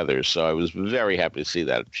show together. So I was very happy to see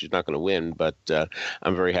that. She's not going to win, but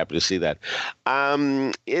I'm very happy to see that.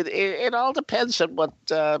 It all depends on what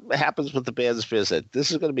happens with the band's visit.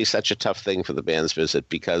 This is going to be such a tough thing for the band's visit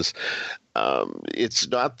because it's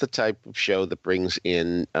not the type of show that brings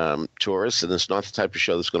in tourists, and it's not the type of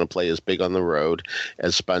show that's going to play as big on the road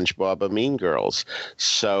as SpongeBob or Mean Girls.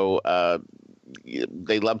 So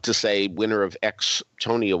they love to say winner of X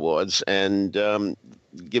Tony Awards, and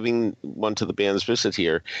giving one to the band's visit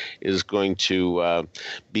here is going to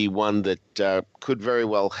be one that could very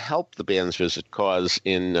well help the band's visit cause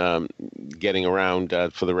in getting around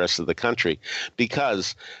for the rest of the country,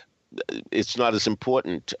 because it's not as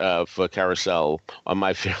important for Carousel or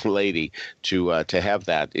My Fair Lady to have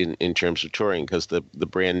that in terms of touring, because the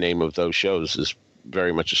brand name of those shows is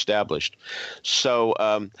very much established. So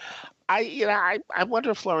I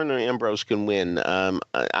wonder if Lauren Ambrose can win.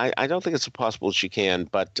 I don't think it's impossible she can,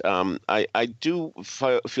 but I do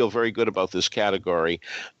feel very good about this category,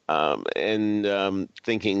 and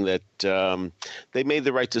thinking that they made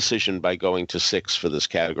the right decision by going to 6 for this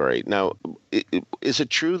category. Now, is it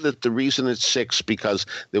true that the reason it's 6 because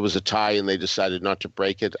there was a tie and they decided not to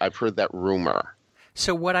break it? I've heard that rumor.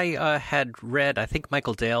 So what I had read, I think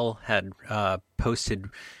Michael Dale had posted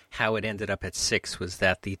how it ended up at 6 was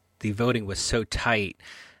that the voting was so tight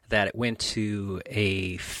that it went to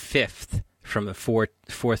a 5th, from the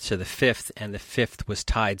fourth to the 5th, and the 5th was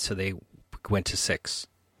tied, so they went to 6.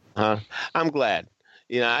 I'm glad.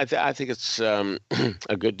 I think it's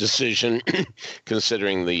a good decision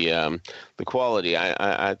considering the quality.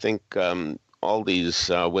 I think all these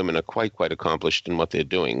women are quite accomplished in what they're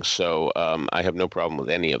doing. So I have no problem with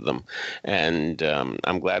any of them, and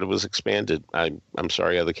I'm glad it was expanded. I'm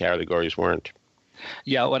sorry other categories weren't.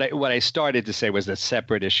 Yeah, what I started to say was a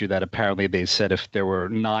separate issue that apparently they said if there were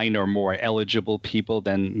 9 or more eligible people,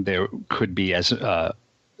 then there could be as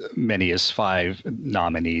many as 5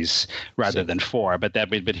 nominees rather than 4. But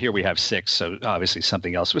here we have 6, so obviously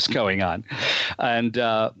something else was going on. And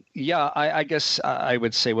I guess I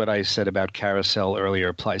would say what I said about Carousel earlier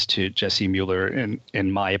applies to Jessie Mueller.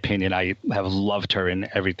 In my opinion, I have loved her in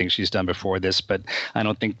everything she's done before this, but I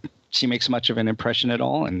don't think she makes much of an impression at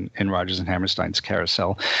all in Rodgers and Hammerstein's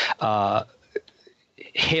Carousel.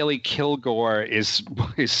 Haley Kilgore is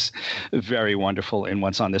very wonderful in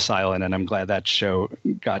Once on This Island, and I'm glad that show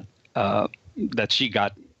got that she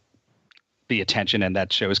got the attention, and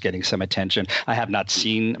that show is getting some attention. I have not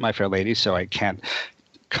seen My Fair Lady, so I can't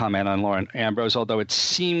comment on Lauren Ambrose, although it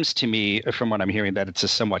seems to me, from what I'm hearing, that it's a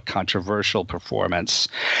somewhat controversial performance.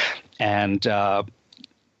 And Taylor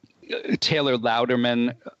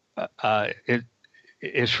Louderman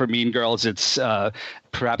is for Mean Girls. It's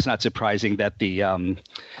perhaps not surprising that the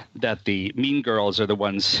Mean Girls are the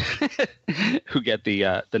ones who get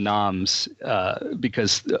the noms,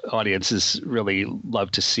 because the audiences really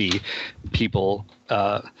love to see people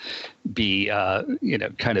be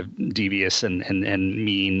kind of devious and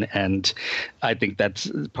mean, and I think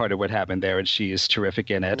that's part of what happened there, and she is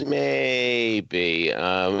terrific in it. Maybe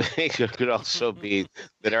it could also be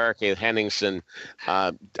that Erica Henningsen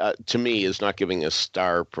to me is not giving a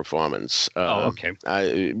star performance. Okay.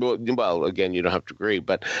 Well, again, you don't have to agree,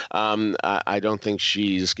 but I don't think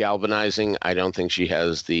she's galvanizing. I don't think she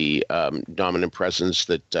has the dominant presence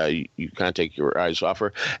that you can't take your eyes off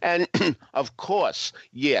her. And of course,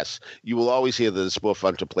 yes, you will always hear that it's more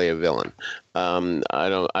fun to play a villain.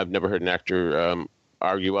 I've never heard an actor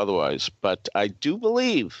argue otherwise, but I do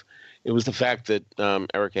believe it was the fact that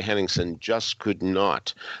Erica Henningsen just could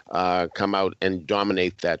not come out and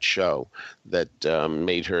dominate that show that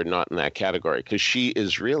made her not in that category, because she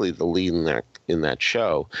is really the lead in that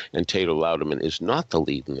show, and Taylor Louderman is not the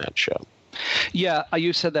lead in that show. Yeah,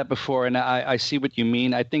 you said that before, and I see what you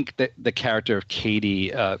mean. I think that the character of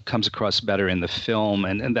Katie comes across better in the film,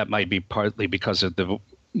 and that might be partly because of the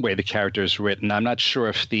way the character is written. I'm not sure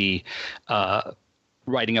if the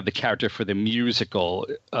writing of the character for the musical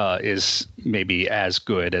is maybe as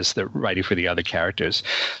good as the writing for the other characters.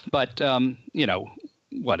 But,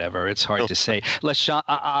 whatever. It's hard to say.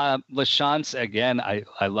 LaChance, again,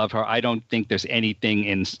 I love her. I don't think there's anything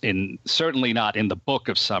in certainly not in the book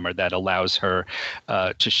of Summer that allows her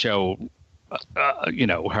to show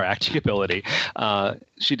her acting ability.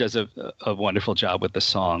 She does a wonderful job with the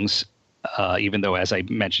songs. Even though, as I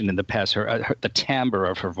mentioned in the past, the timbre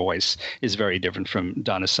of her voice is very different from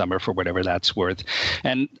Donna Summer, for whatever that's worth.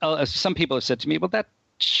 And some people have said to me, well, that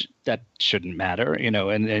shouldn't matter,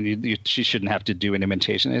 and she shouldn't have to do an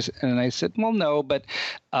imitation. And I said, well, no, but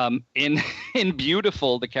in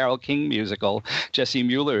Beautiful, the Carole King musical, Jessie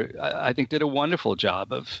Mueller, I think, did a wonderful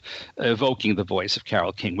job of evoking the voice of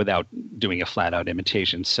Carole King without doing a flat-out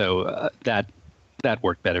imitation. So that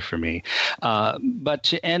worked better for me. But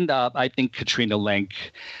to end up, I think Katrina Lenk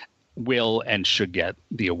will and should get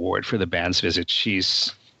the award for The Band's Visit.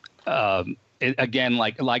 She's again,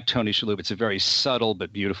 like Tony Shalhoub, it's a very subtle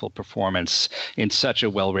but beautiful performance in such a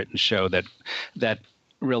well-written show that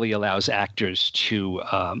really allows actors to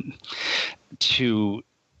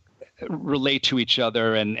relate to each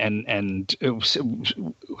other and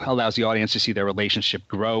allows the audience to see their relationship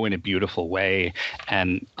grow in a beautiful way.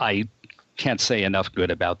 And I can't say enough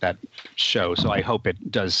good about that show, so I hope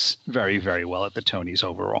it does very, very well at the Tonys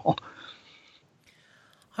overall.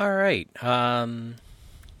 All right.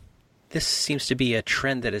 This seems to be a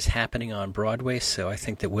trend that is happening on Broadway, so I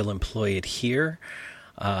think that we'll employ it here.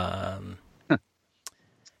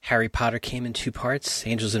 Harry Potter came in 2 parts.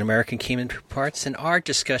 Angels in America came in 2 parts. And our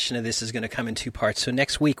discussion of this is going to come in 2 parts. So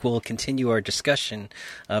next week we'll continue our discussion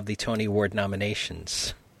of the Tony Award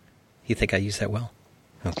nominations. You think I used that well?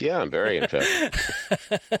 Okay. Yeah, very, in fact.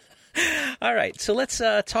 All right, so let's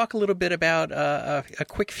talk a little bit about a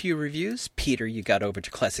quick few reviews. Peter, you got over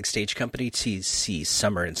to Classic Stage Company to see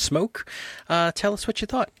Summer and Smoke. Tell us what you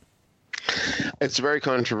thought. It's a very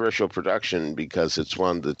controversial production because it's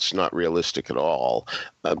one that's not realistic at all.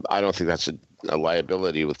 I don't think that's a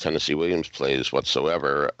liability with Tennessee Williams plays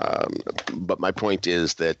whatsoever. But my point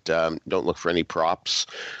is that don't look for any props.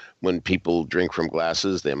 When people drink from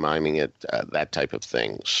glasses, they're miming it, that type of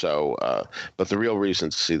thing. So, but the real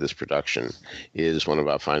reason to see this production is one of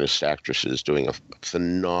our finest actresses doing a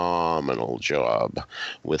phenomenal job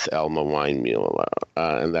with Alma Weinmuller,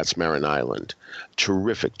 and that's Marin Island.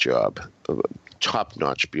 Terrific job.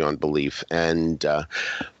 Top-notch beyond belief, and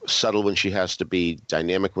subtle when she has to be,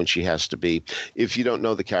 dynamic when she has to be. If you don't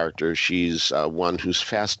know the character, she's one who's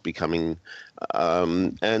fast becoming,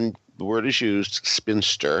 and the word is used,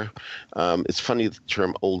 spinster. It's funny the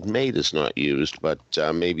term old maid is not used, but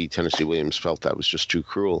maybe Tennessee Williams felt that was just too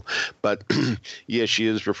cruel. But yeah, she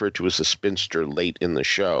is referred to as a spinster late in the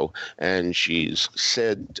show, and she's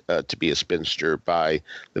said to be a spinster by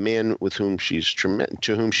the man with whom she's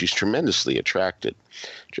tremendously attracted.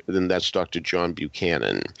 And that's Dr. John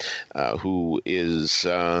Buchanan, who is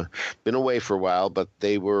been away for a while, but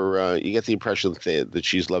they were, you get the impression that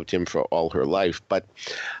she's loved him for all her life. But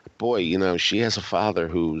boy, you know, she has a father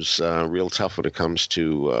who's real tough when it comes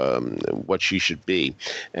to what she should be.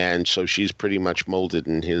 And so she's pretty much molded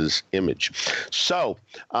in his image. So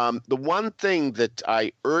the one thing that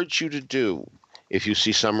I urge you to do if you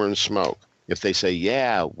see Summer and Smoke, if they say,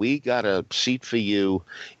 yeah, we got a seat for you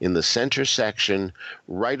in the center section,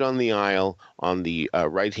 right on the aisle, on the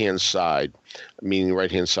right-hand side, meaning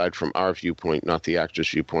right-hand side from our viewpoint, not the actor's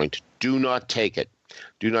viewpoint, do not take it.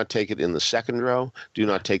 Do not take it in the second row. Do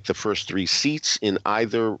not take the first 3 seats in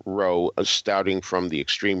either row, starting from the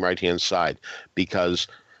extreme right-hand side, because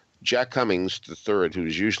Jack Cummings III,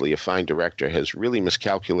 who's usually a fine director, has really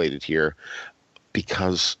miscalculated here,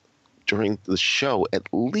 because during the show, at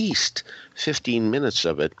least 15 minutes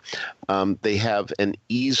of it, they have an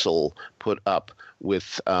easel put up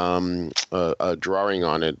with a drawing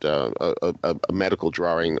on it, a medical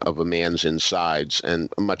drawing of a man's insides,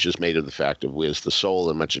 and much is made of the fact of where's the soul,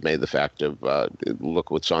 and much is made of the fact of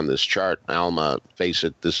look what's on this chart. Alma, face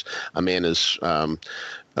it, a man is.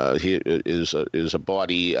 He is a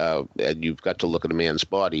body, and you've got to look at a man's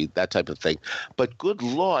body, that type of thing. But good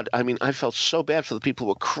Lord, I mean, I felt so bad for the people who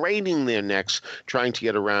were craning their necks trying to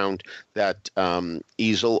get around that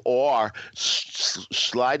easel, or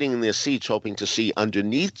sliding in their seats hoping to see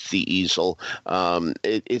underneath the easel.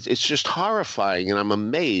 It's just horrifying, and I'm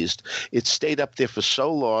amazed. It stayed up there for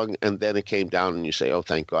so long, and then it came down, and you say, oh,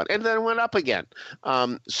 thank God. And then it went up again.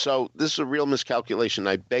 So this is a real miscalculation.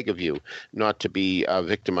 I beg of you not to be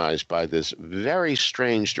victimized by this very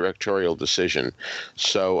strange directorial decision.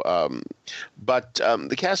 So, but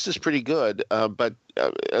the cast is pretty good. But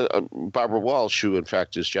Barbara Walsh, who in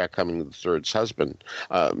fact is Jack Cummings III's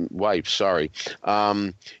wife,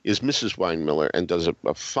 is Mrs. Weinmuller and does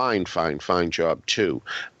a fine job too.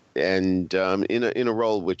 And in a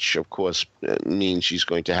role which, of course, means she's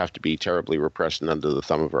going to have to be terribly repressed and under the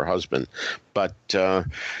thumb of her husband. But you're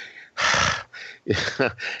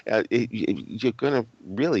going to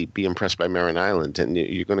really be impressed by Marin Island, and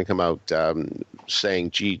you're going to come out saying,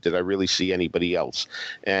 gee, did I really see anybody else?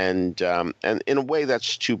 And in a way,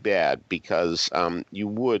 that's too bad, because you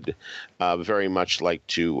would very much like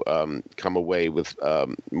to come away with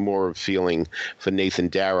more feeling for Nathan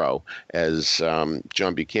Darrow as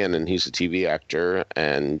John Buchanan. He's a TV actor,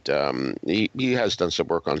 and he has done some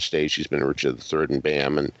work on stage. He's been Richard III and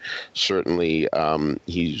BAM, and certainly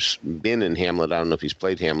he's been in Hamlet. I don't know if he's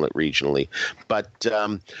played Hamlet regionally, but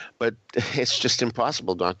it's just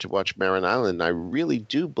impossible not to watch Marin Island. I really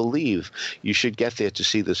do believe you should get there to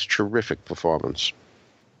see this terrific performance.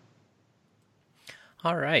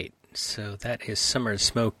 All right. So that is Summer and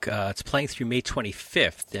Smoke. It's playing through May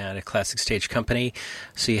 25th down at Classic Stage Company.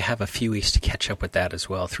 So you have a few weeks to catch up with that as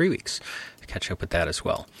well. 3 weeks to catch up with that as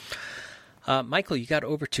well. Michael, you got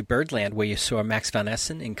over to Birdland, where you saw Max von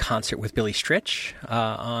Essen in concert with Billy Stritch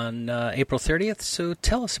on April 30th. So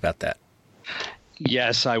tell us about that.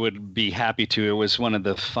 Yes, I would be happy to. It was one of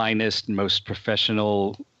the finest, most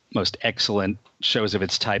professional, most excellent shows of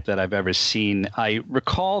its type that I've ever seen. I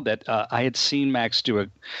recall that I had seen Max do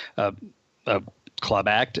a club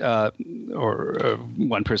act or a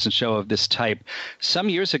one-person show of this type some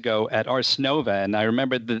years ago at Ars Nova, and I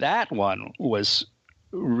remember that one was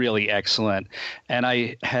really excellent. And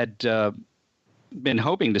I had been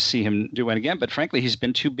hoping to see him do it again, but frankly, he's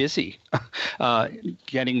been too busy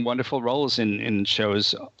getting wonderful roles in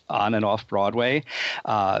shows on and off Broadway.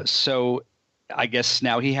 So I guess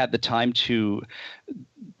now he had the time to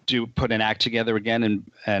put an act together again,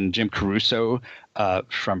 and Jim Caruso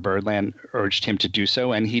from Birdland urged him to do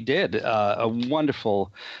so, and he did. A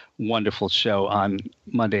wonderful show on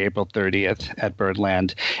Monday, April 30th at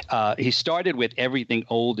Birdland. He started with Everything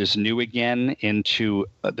Old is New Again into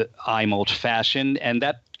the I'm Old Fashioned, and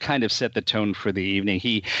that kind of set the tone for the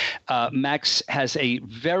evening. Max has a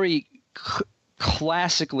very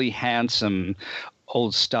classically handsome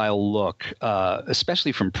old style look,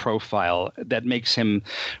 especially from profile, that makes him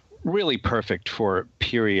really perfect for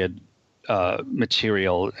period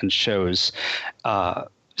material and shows.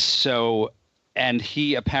 And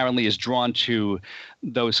he apparently is drawn to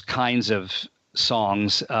those kinds of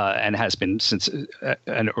songs and has been since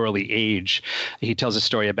an early age. He tells a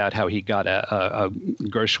story about how he got a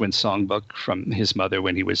Gershwin songbook from his mother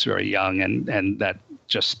when he was very young, and that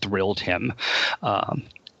just thrilled him.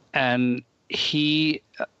 And he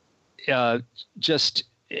just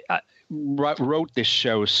wrote this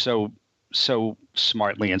show so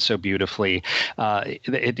smartly and so beautifully.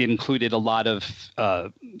 It included a lot of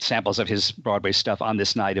samples of his Broadway stuff on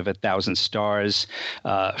this night of 1,000 Stars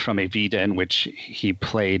from Evita, in which he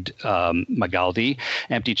played Magaldi,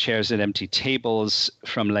 Empty Chairs and Empty Tables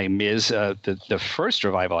from Les Mis, the first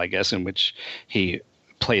revival, I guess, in which he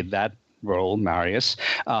played that role, Marius.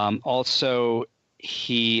 Also,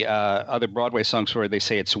 other Broadway songs where They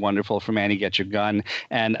Say It's Wonderful from Annie Get Your Gun,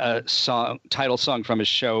 and a title song from his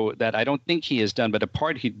show that I don't think he has done, but a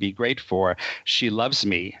part he'd be great for, She Loves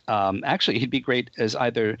Me. Actually, he'd be great as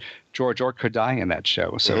either George or Kodai in that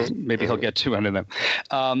show, so maybe he'll get two under them.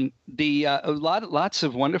 Lots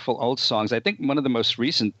of wonderful old songs. I think one of the most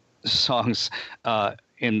recent songs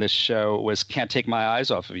in the show was Can't Take My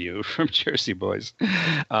Eyes Off of You from Jersey Boys.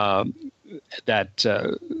 That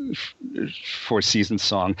Four Seasons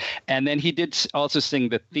song. And then he did also sing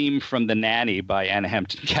the theme from The Nanny by Anna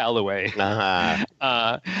Hampton Callaway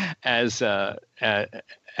as a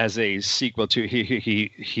sequel to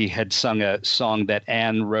he had sung a song that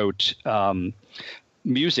Anne wrote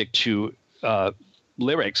music to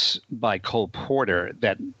lyrics by Cole Porter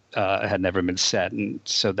that had never been set, and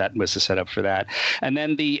so that was the setup for that. And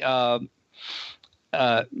then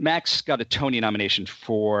Max got a Tony nomination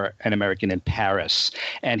for An American in Paris,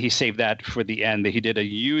 and he saved that for the end. He did a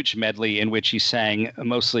huge medley in which he sang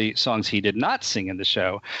mostly songs he did not sing in the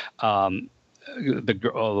show, all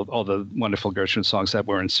the wonderful Gershwin songs that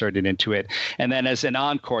were inserted into it. And then as an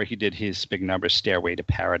encore, he did his big number, Stairway to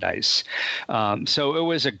Paradise. So it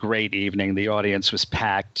was a great evening. The audience was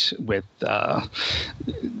packed with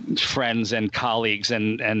friends and colleagues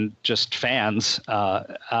and just fans.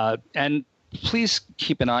 And please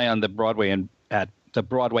keep an eye on the Broadway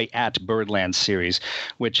at Birdland series,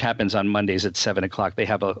 which happens on Mondays at 7:00. They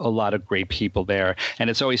have a lot of great people there, and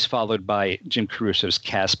it's always followed by Jim Caruso's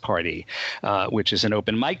Cast Party, which is an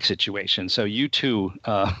open mic situation. So you too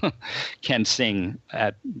can sing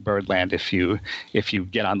at Birdland if you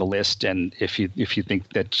get on the list and if you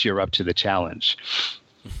think that you're up to the challenge.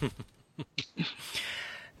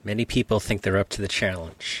 Many people think they're up to the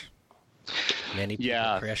challenge. Many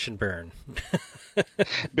people crash and burn.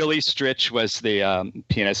 Billy Stritch was the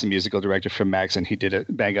pianist and musical director for Max, and he did a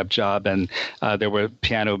bang-up job. And there were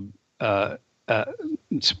piano, bass,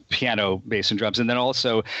 and drums. And then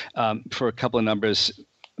also for a couple of numbers,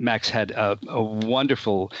 Max had a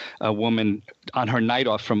wonderful woman on her night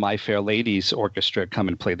off from My Fair Lady's orchestra come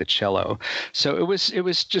and play the cello. So it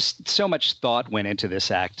was just so much thought went into this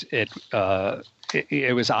act.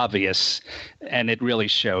 It was obvious, and it really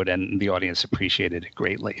showed, and the audience appreciated it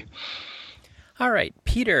greatly. All right,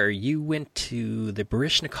 Peter, you went to the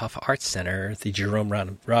Baryshnikov Arts Center, the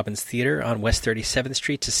Jerome Robbins Theater on West 37th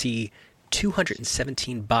Street to see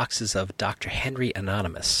 217 boxes of Dr. Henry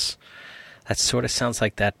Anonymous. That sort of sounds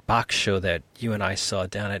like that box show that you and I saw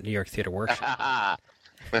down at New York Theater Workshop.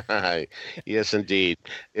 Yes, indeed.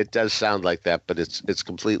 It does sound like that, but it's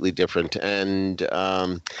completely different. And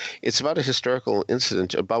it's about a historical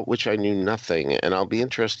incident about which I knew nothing. And I'll be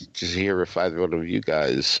interested to hear if either one of you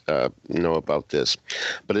guys know about this.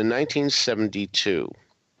 But in 1972,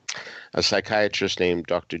 a psychiatrist named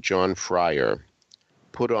Dr. John Fryer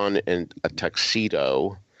put on a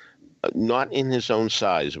tuxedo, not in his own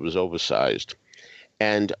size, it was oversized,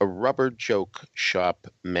 and a rubber joke shop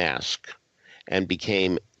mask, and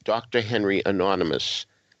became Dr. Henry Anonymous,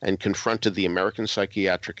 and confronted the American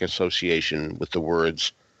Psychiatric Association with the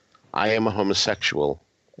words, "I am a homosexual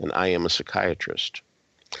and I am a psychiatrist."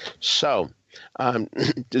 So, do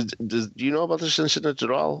you know about this incident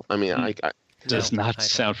at all? I mean, Does No, not I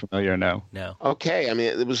sound familiar, no. No. okay. I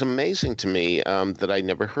mean, it was amazing to me that I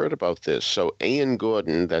never heard about this. So, Ian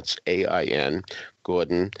Gordon, that's A-I-N,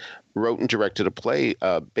 Gordon, wrote and directed a play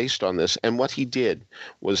based on this. And what he did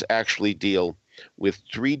was actually deal with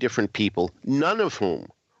three different people, none of whom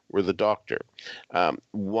were the doctor.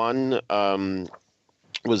 One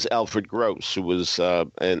was Alfred Gross, who was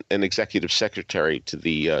an executive secretary to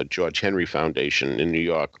the George Henry Foundation in New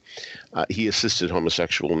York. He assisted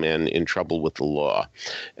homosexual men in trouble with the law,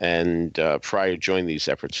 and Fryer joined these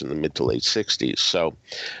efforts in the mid to late 60s. So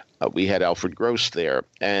we had Alfred Gross there,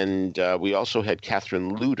 and we also had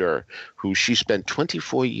Catherine Luder, who she spent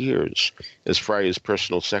 24 years as Fryer's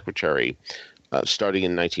personal secretary, starting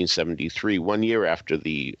in 1973, 1 year after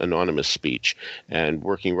the anonymous speech, and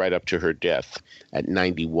working right up to her death at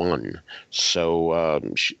 91. So,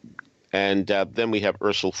 then we have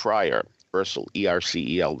Ursel Fryer, Ursel,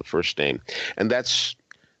 E-R-C-E-L, the first name, and that's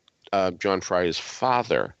John Fryer's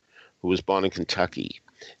father, who was born in Kentucky,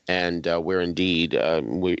 and where indeed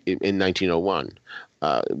in 1901.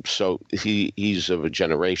 So he's of a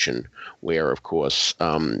generation where, of course,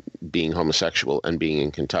 being homosexual and being in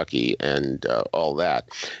Kentucky and all that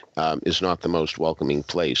is not the most welcoming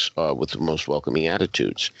place with the most welcoming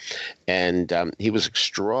attitudes. And he was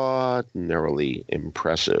extraordinarily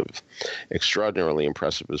impressive. Extraordinarily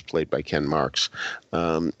impressive was played by Ken Marks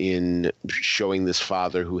in showing this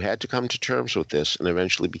father who had to come to terms with this and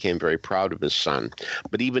eventually became very proud of his son.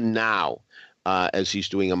 But even now, as he's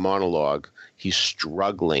doing a monologue, he's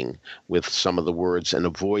struggling with some of the words and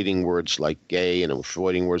avoiding words like gay and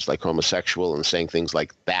avoiding words like homosexual and saying things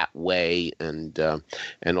like that way and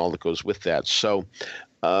all that goes with that. So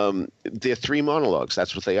they're three monologues.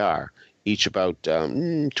 That's what they are, each about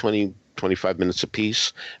 25 minutes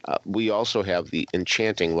apiece. We also have the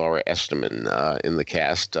enchanting Laura Esterman in the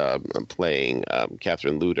cast playing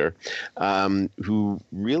Catherine Luder, who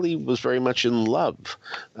really was very much in love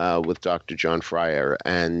with Dr. John Fryer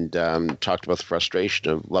and talked about the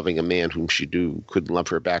frustration of loving a man whom she couldn't love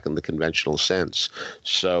her back in the conventional sense.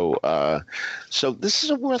 So this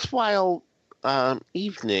is a worthwhile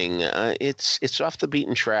evening. It's off the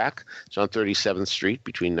beaten track. It's on 37th Street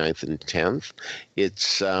between 9th and 10th.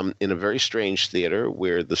 It's in a very strange theater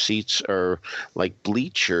where the seats are like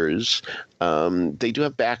bleachers. They do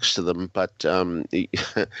have backs to them, but they're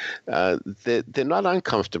not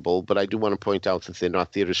uncomfortable. But I do want to point out that they're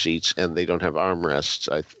not theater seats and they don't have armrests.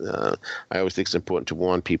 I always think it's important to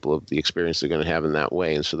warn people of the experience they're going to have in that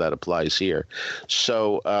way, and so that applies here.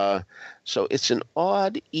 So it's an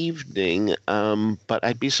odd evening, but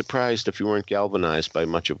I'd be surprised if you weren't galvanized by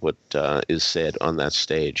much of what is said on that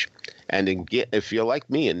stage. And if you're like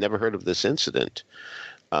me and never heard of this incident,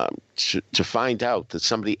 to find out that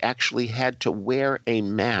somebody actually had to wear a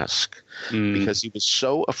mask because he was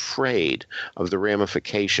so afraid of the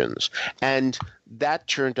ramifications. And that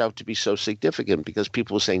turned out to be so significant because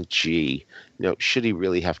people were saying, gee, should he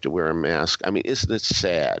really have to wear a mask? I mean, isn't it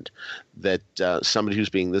sad that somebody who's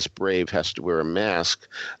being this brave has to wear a mask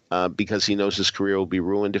because he knows his career will be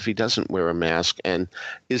ruined if he doesn't wear a mask? And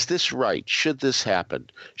is this right? Should this happen?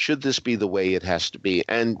 Should this be the way it has to be?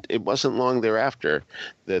 And it wasn't long thereafter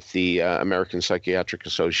that the American Psychiatric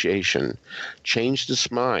Association changed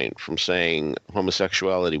its mind from saying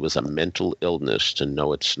homosexuality was a mental illness to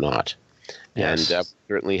no, it's not. Yes. And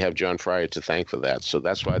certainly have John Fryer to thank for that. So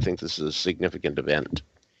that's why I think this is a significant event.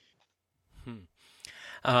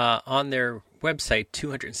 On their website,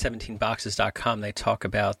 217boxes.com, they talk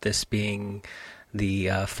about this being the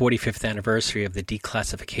 45th anniversary of the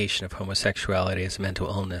declassification of homosexuality as a mental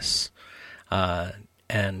illness.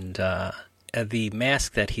 And the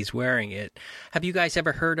mask that he's wearing, have you guys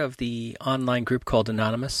ever heard of the online group called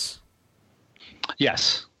Anonymous?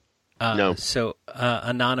 Yes. No. So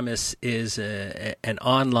Anonymous is an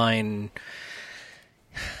online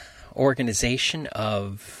organization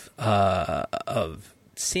of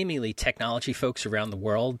seemingly technology folks around the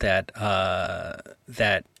world that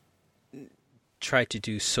try to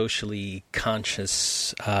do socially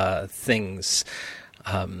conscious things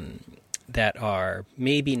that are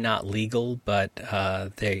maybe not legal, but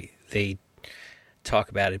they talk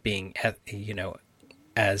about it being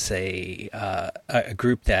as a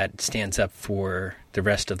group that stands up for the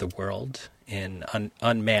rest of the world in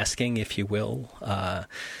unmasking, if you will,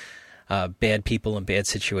 bad people in bad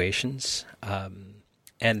situations.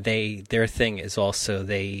 And their thing is also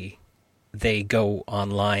they go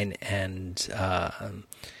online and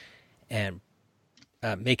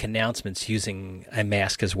make announcements using a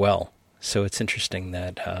mask as well. So it's interesting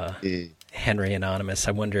that Henry Anonymous,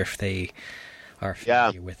 I wonder if they are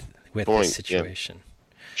familiar with this situation.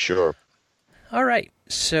 Yeah. Sure. All right.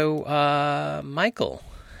 So, Michael,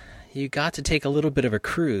 you got to take a little bit of a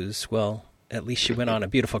cruise. Well, at least you went on a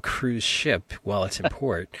beautiful cruise ship while it's in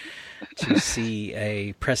port to see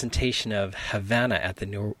a presentation of Havana at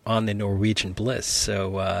on the Norwegian Bliss.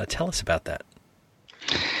 So, tell us about that.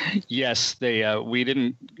 Yes, we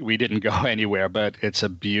didn't go anywhere, but it's a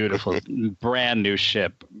beautiful, brand new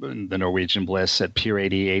ship, the Norwegian Bliss at Pier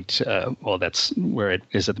 88. Well, that's where it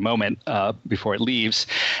is at the moment before it leaves,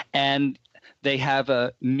 and they have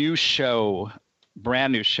a new show,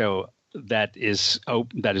 brand new show that is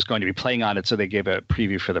going to be playing on it. So they gave a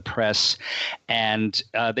preview for the press, and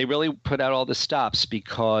they really put out all the stops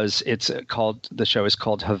because the show is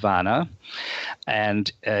called Havana,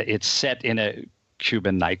 and it's set in a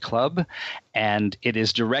Cuban nightclub, and it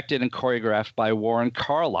is directed and choreographed by Warren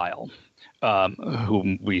Carlyle,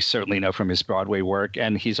 whom we certainly know from his Broadway work.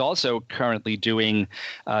 And he's also currently doing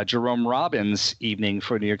Jerome Robbins' evening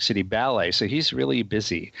for New York City Ballet. So he's really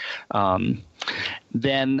busy.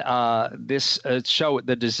 Then this show,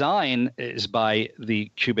 the design is by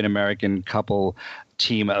the Cuban-American couple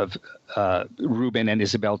team of Ruben and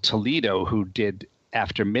Isabel Toledo, who did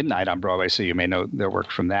After Midnight on Broadway, so you may know their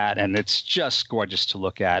work from that, and it's just gorgeous to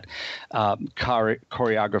look at.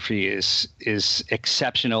 Choreography is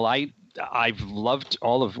exceptional. I've loved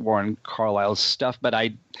all of Warren Carlyle's stuff, but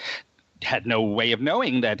I had no way of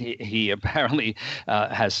knowing that he apparently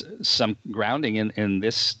has some grounding in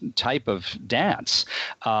this type of dance.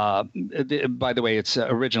 By the way, it's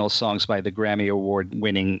original songs by the Grammy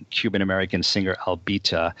Award-winning Cuban-American singer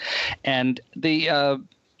Albita, and the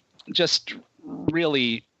just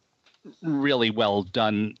really, really well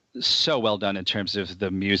done. So well done in terms of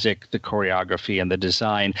the music, the choreography, and the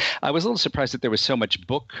design. I was a little surprised that there was so much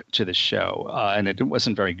book to the show, and it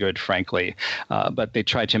wasn't very good, frankly. But they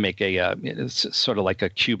tried to make it's sort of like a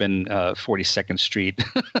Cuban 42nd Street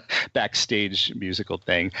backstage musical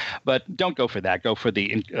thing. But don't go for that. Go for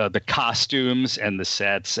the costumes and the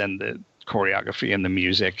sets and the choreography and the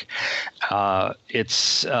music.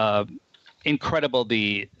 It's incredible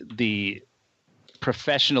the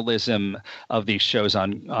professionalism of these shows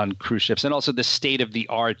on cruise ships, and also the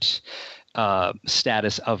state-of-the-art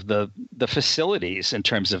status of the facilities in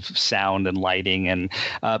terms of sound and lighting. And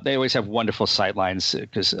they always have wonderful sightlines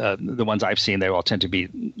because the ones I've seen, they all tend to be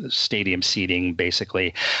stadium seating,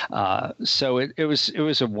 basically. So it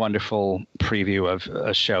was a wonderful preview of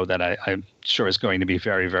a show that I'm sure is going to be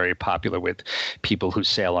very, very popular with people who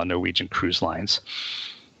sail on Norwegian cruise lines.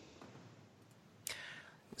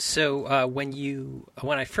 So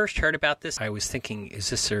when I first heard about this, I was thinking, has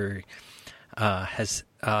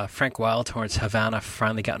Frank Wildhorn's Havana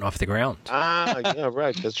finally gotten off the ground? Yeah,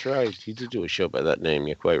 right. That's right. He did do a show by that name.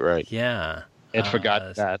 You're quite right. Yeah. I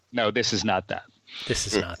forgot that. No, this is not that. This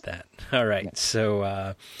is not that. All right.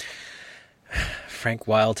 So Frank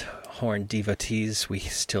Wildhorn devotees, we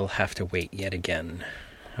still have to wait yet again.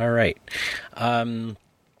 All right.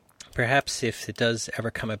 Perhaps if it does ever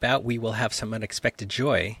come about, we will have some unexpected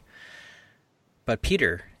joy. But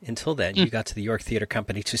Peter, until then, you got to the York Theatre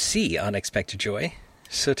Company to see Unexpected Joy.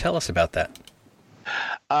 So tell us about that.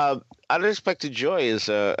 Unexpected Joy is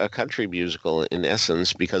a country musical in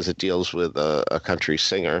essence because it deals with a country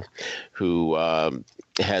singer who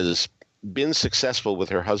has been successful with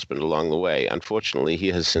her husband along the way. Unfortunately, he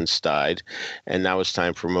has since died, and now it's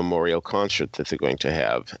time for a memorial concert that they're going to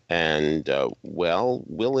have. And,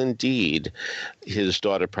 will indeed his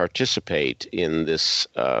daughter participate in this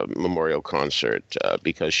memorial concert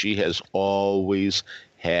because she has always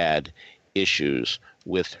had issues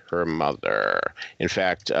with her mother. In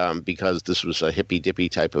fact, because this was a hippy-dippy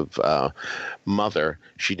type of mother,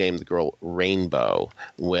 she named the girl Rainbow.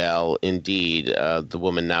 Well, indeed, the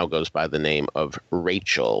woman now goes by the name of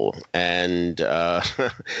Rachel, and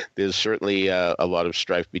there's certainly a lot of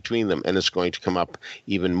strife between them, and it's going to come up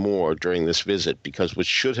even more during this visit, because what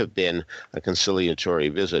should have been a conciliatory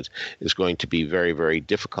visit is going to be very, very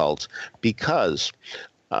difficult, because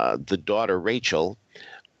the daughter, Rachel,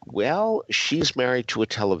 well, she's married to a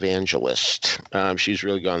televangelist. She's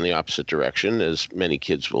really gone the opposite direction, as many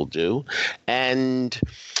kids will do. And,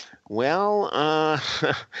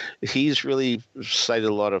 he's really cited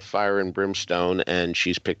a lot of fire and brimstone, and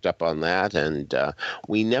she's picked up on that. And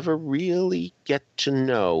we never really get to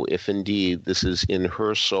know if indeed this is in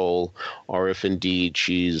her soul or if indeed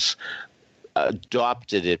she's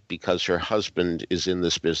adopted it because her husband is in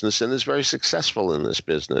this business and is very successful in this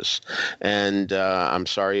business. And I'm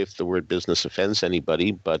sorry if the word business offends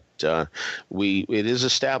anybody, but it is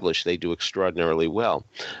established they do extraordinarily well.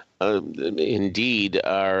 indeed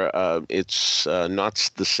are. It's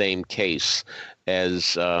not the same case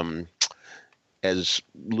as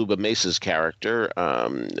Luba Mesa's character,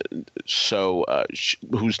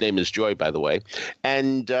 whose name is Joy, by the way,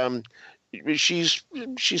 and she's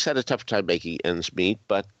had a tough time making ends meet,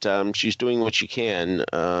 but she's doing what she can,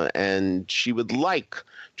 and she would like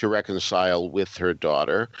to reconcile with her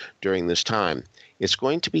daughter during this time. It's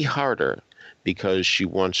going to be harder because she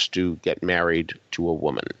wants to get married to a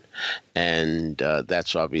woman. And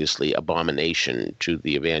that's obviously abomination to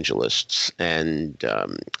the evangelists. And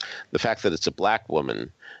the fact that it's a black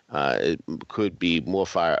woman, it could be more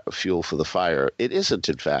fuel for the fire. It isn't,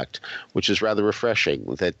 in fact, which is rather refreshing,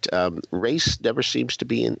 that race never seems to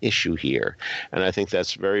be an issue here. And I think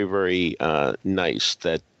that's very, very nice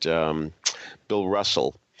that Bill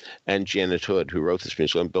Russell and Janet Hood, who wrote this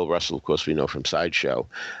musical, and Bill Russell, of course, we know from Sideshow,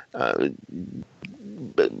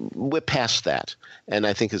 but we're past that. And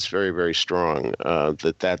I think it's very, very strong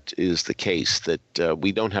that is the case, that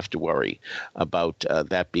we don't have to worry about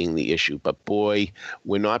that being the issue. But boy,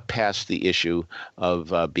 we're not past the issue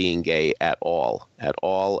of being gay at all.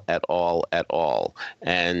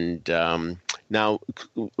 And now,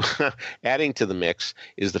 adding to the mix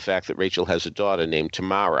is the fact that Rachel has a daughter named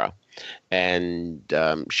Tamara. And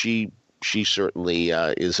she certainly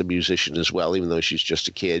is a musician as well, even though she's just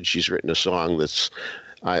a kid. She's written a song that's,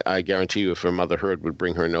 I guarantee you, if her mother heard, would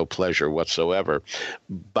bring her no pleasure whatsoever.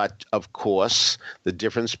 But, of course, the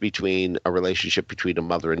difference between a relationship between a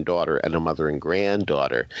mother and daughter and a mother and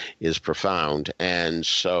granddaughter is profound. And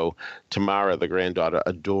so Tamara, the granddaughter,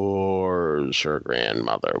 adores her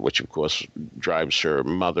grandmother, which, of course, drives her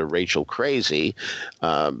mother, Rachel, crazy,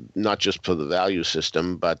 not just for the value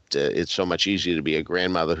system, but it's so much easier to be a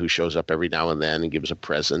grandmother who shows up every now and then and gives a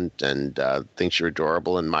present and thinks you're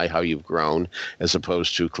adorable and my, how you've grown, as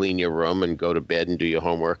opposed to clean your room and go to bed and do your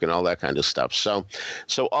homework and all that kind of stuff. So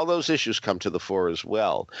all those issues come to the fore as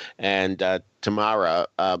well. And Tamara,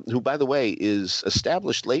 who, by the way, is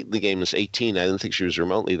established late in the game as 18. I didn't think she was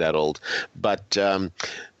remotely that old. But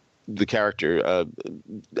the character,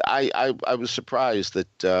 I was surprised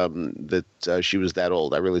that she was that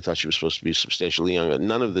old. I really thought she was supposed to be substantially younger.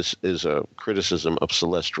 None of this is a criticism of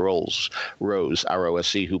Celeste Rose,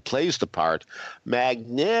 R-O-S-E, who plays the part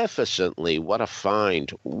magnificently. What a find.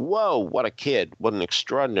 Whoa, what a kid. What an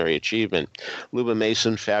extraordinary achievement. Luba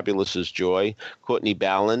Mason, fabulous as Joy. Courtney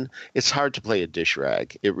Ballin. It's hard to play a dish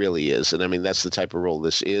rag. It really is. And I mean, that's the type of role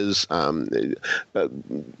this is. Bill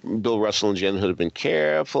Russell and Jen Hood have been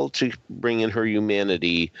careful to bring in her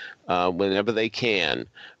humanity whenever they can.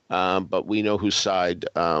 But we know whose side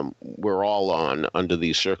we're all on under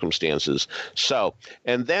these circumstances. So,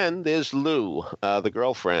 and then there's Lou, the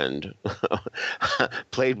girlfriend,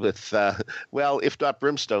 played with, well, if not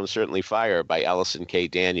brimstone, certainly fire, by Allison K.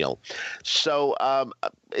 Daniel. So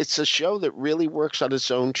it's a show that really works on its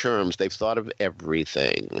own terms. They've thought of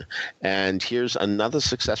everything. And here's another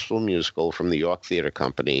successful musical from the York Theatre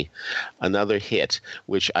Company, another hit,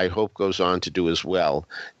 which I hope goes on to do as well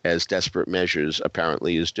as Desperate Measures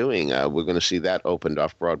apparently is doing. We're going to see that opened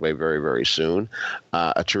off Broadway very, very soon.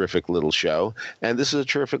 A terrific little show. And this is a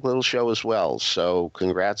terrific little show as well. So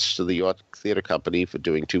congrats to the York Theatre Company for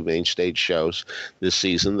doing 2 main stage shows this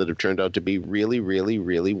season that have turned out to be really, really,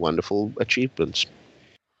 really wonderful achievements.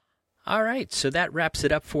 All right, so that wraps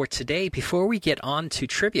it up for today. Before we get on to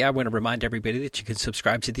trivia, I want to remind everybody that you can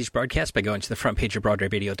subscribe to these broadcasts by going to the front page of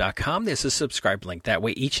BroadwayRadio.com. There's a subscribe link. That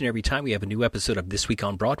way, each and every time we have a new episode of This Week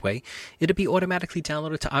on Broadway, it'll be automatically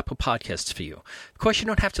downloaded to Apple Podcasts for you. Of course, you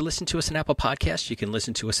don't have to listen to us on Apple Podcasts. You can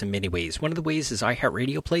listen to us in many ways. One of the ways is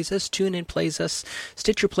iHeartRadio plays us, TuneIn plays us,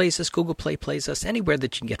 Stitcher plays us, Google Play plays us, anywhere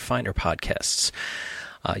that you can get finer podcasts.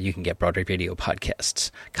 You can get Broadway Radio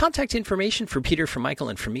podcasts. Contact information for Peter, for Michael,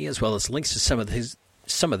 and for me, as well as links to some of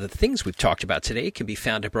the things we've talked about today, can be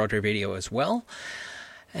found at Broadway Radio as well.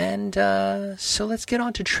 And so let's get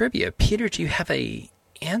on to trivia. Peter, do you have a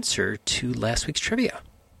answer to last week's trivia?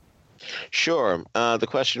 Sure. The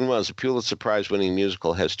question was, a Pulitzer Prize-winning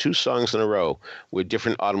musical has 2 songs in a row where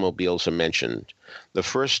different automobiles are mentioned. The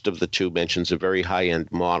first of the 2 mentions a very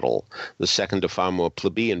high-end model. The second, a far more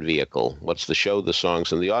plebeian vehicle. What's the show, the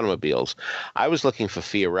songs, and the automobiles? I was looking for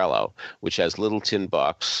Fiorello, which has Little Tin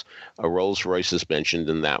Box. A Rolls-Royce is mentioned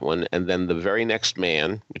in that one. And then The Very Next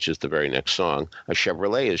Man, which is the very next song, a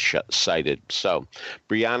Chevrolet is cited. So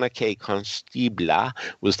Brianna K. Constibla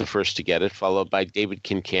was the first to get it, followed by David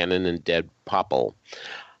Kincannon and Deb Popple.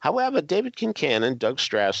 However, David Kincannon, Doug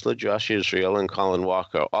Strassler, Josh Israel, and Colin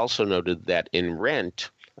Walker also noted that in Rent,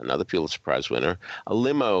 another Pulitzer Prize winner. A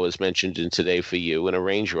limo is mentioned in Today for You, and a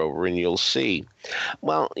Range Rover, and You'll See.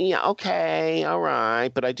 Well, yeah, okay, all right,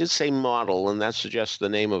 but I did say model, and that suggests the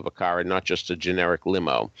name of a car and not just a generic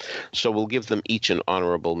limo. So we'll give them each an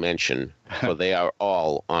honorable mention, for they are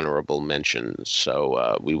all honorable mentions.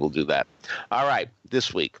 So we will do that. All right,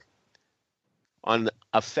 this week. On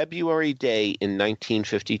a February day in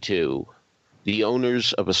 1952, the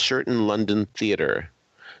owners of a certain London theater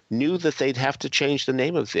knew that they'd have to change the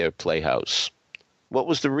name of their playhouse. What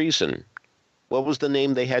was the reason? What was the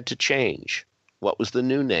name they had to change? What was the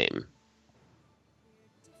new name?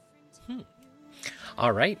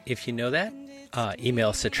 All right. If you know that, email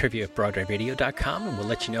us at trivia@broadwayradio.com, and we'll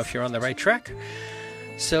let you know if you're on the right track.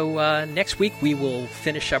 So next week, we will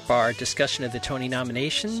finish up our discussion of the Tony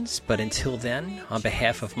nominations. But until then, on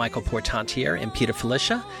behalf of Michael Portantiere and Peter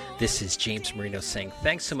Felicia, this is James Marino saying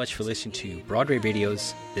thanks so much for listening to Broadway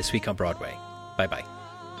Radio's This Week on Broadway. Bye-bye.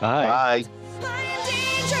 Bye. I'm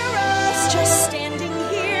dangerous, just standing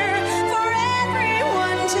here for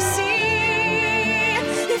everyone to see.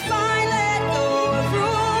 If I let go of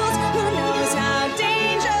rules, who knows how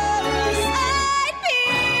dangerous I'd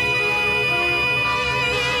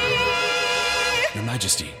be. Your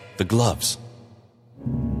Majesty, the gloves.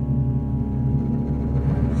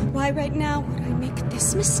 Why right now would I make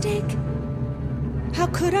this mistake? How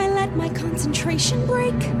could I let my concentration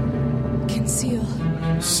break? Conceal.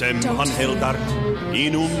 Sem Don't anheldart,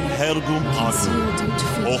 inum hergum Conceal, agum, don't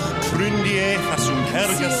fear. och krundie fasum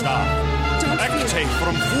hergesta, Don't ecte fear.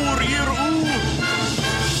 from furir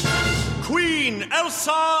Queen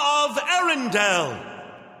Elsa of Arundel.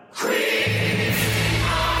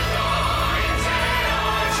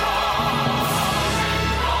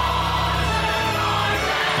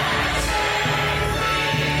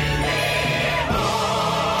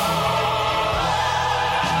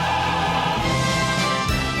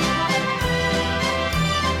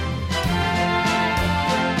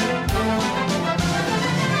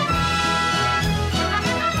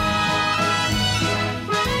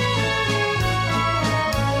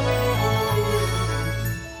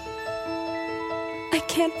 I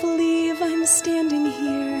can't believe I'm standing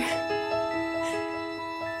here.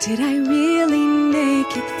 Did I really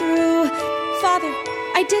make it through? Father,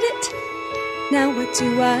 I did it. Now what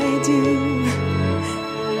do I do?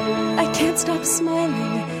 I can't stop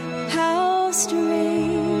smiling. How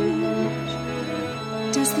strange.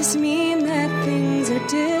 Does this mean that things are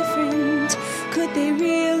different? Could they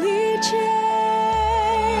really change?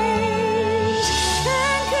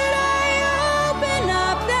 And could I open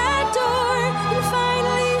up that door and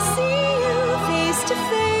finally see you face to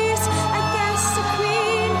face? I guess a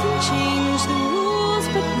queen can change the rules,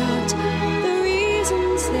 but not the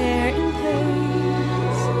reasons they're in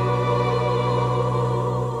place.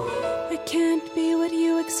 I can't be what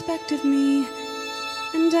you expect of me,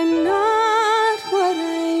 and I'm not what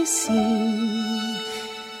I seem.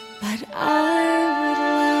 But I would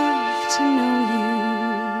love to know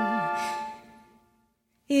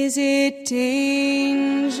you. Is it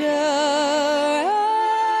dangerous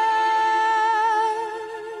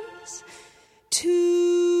to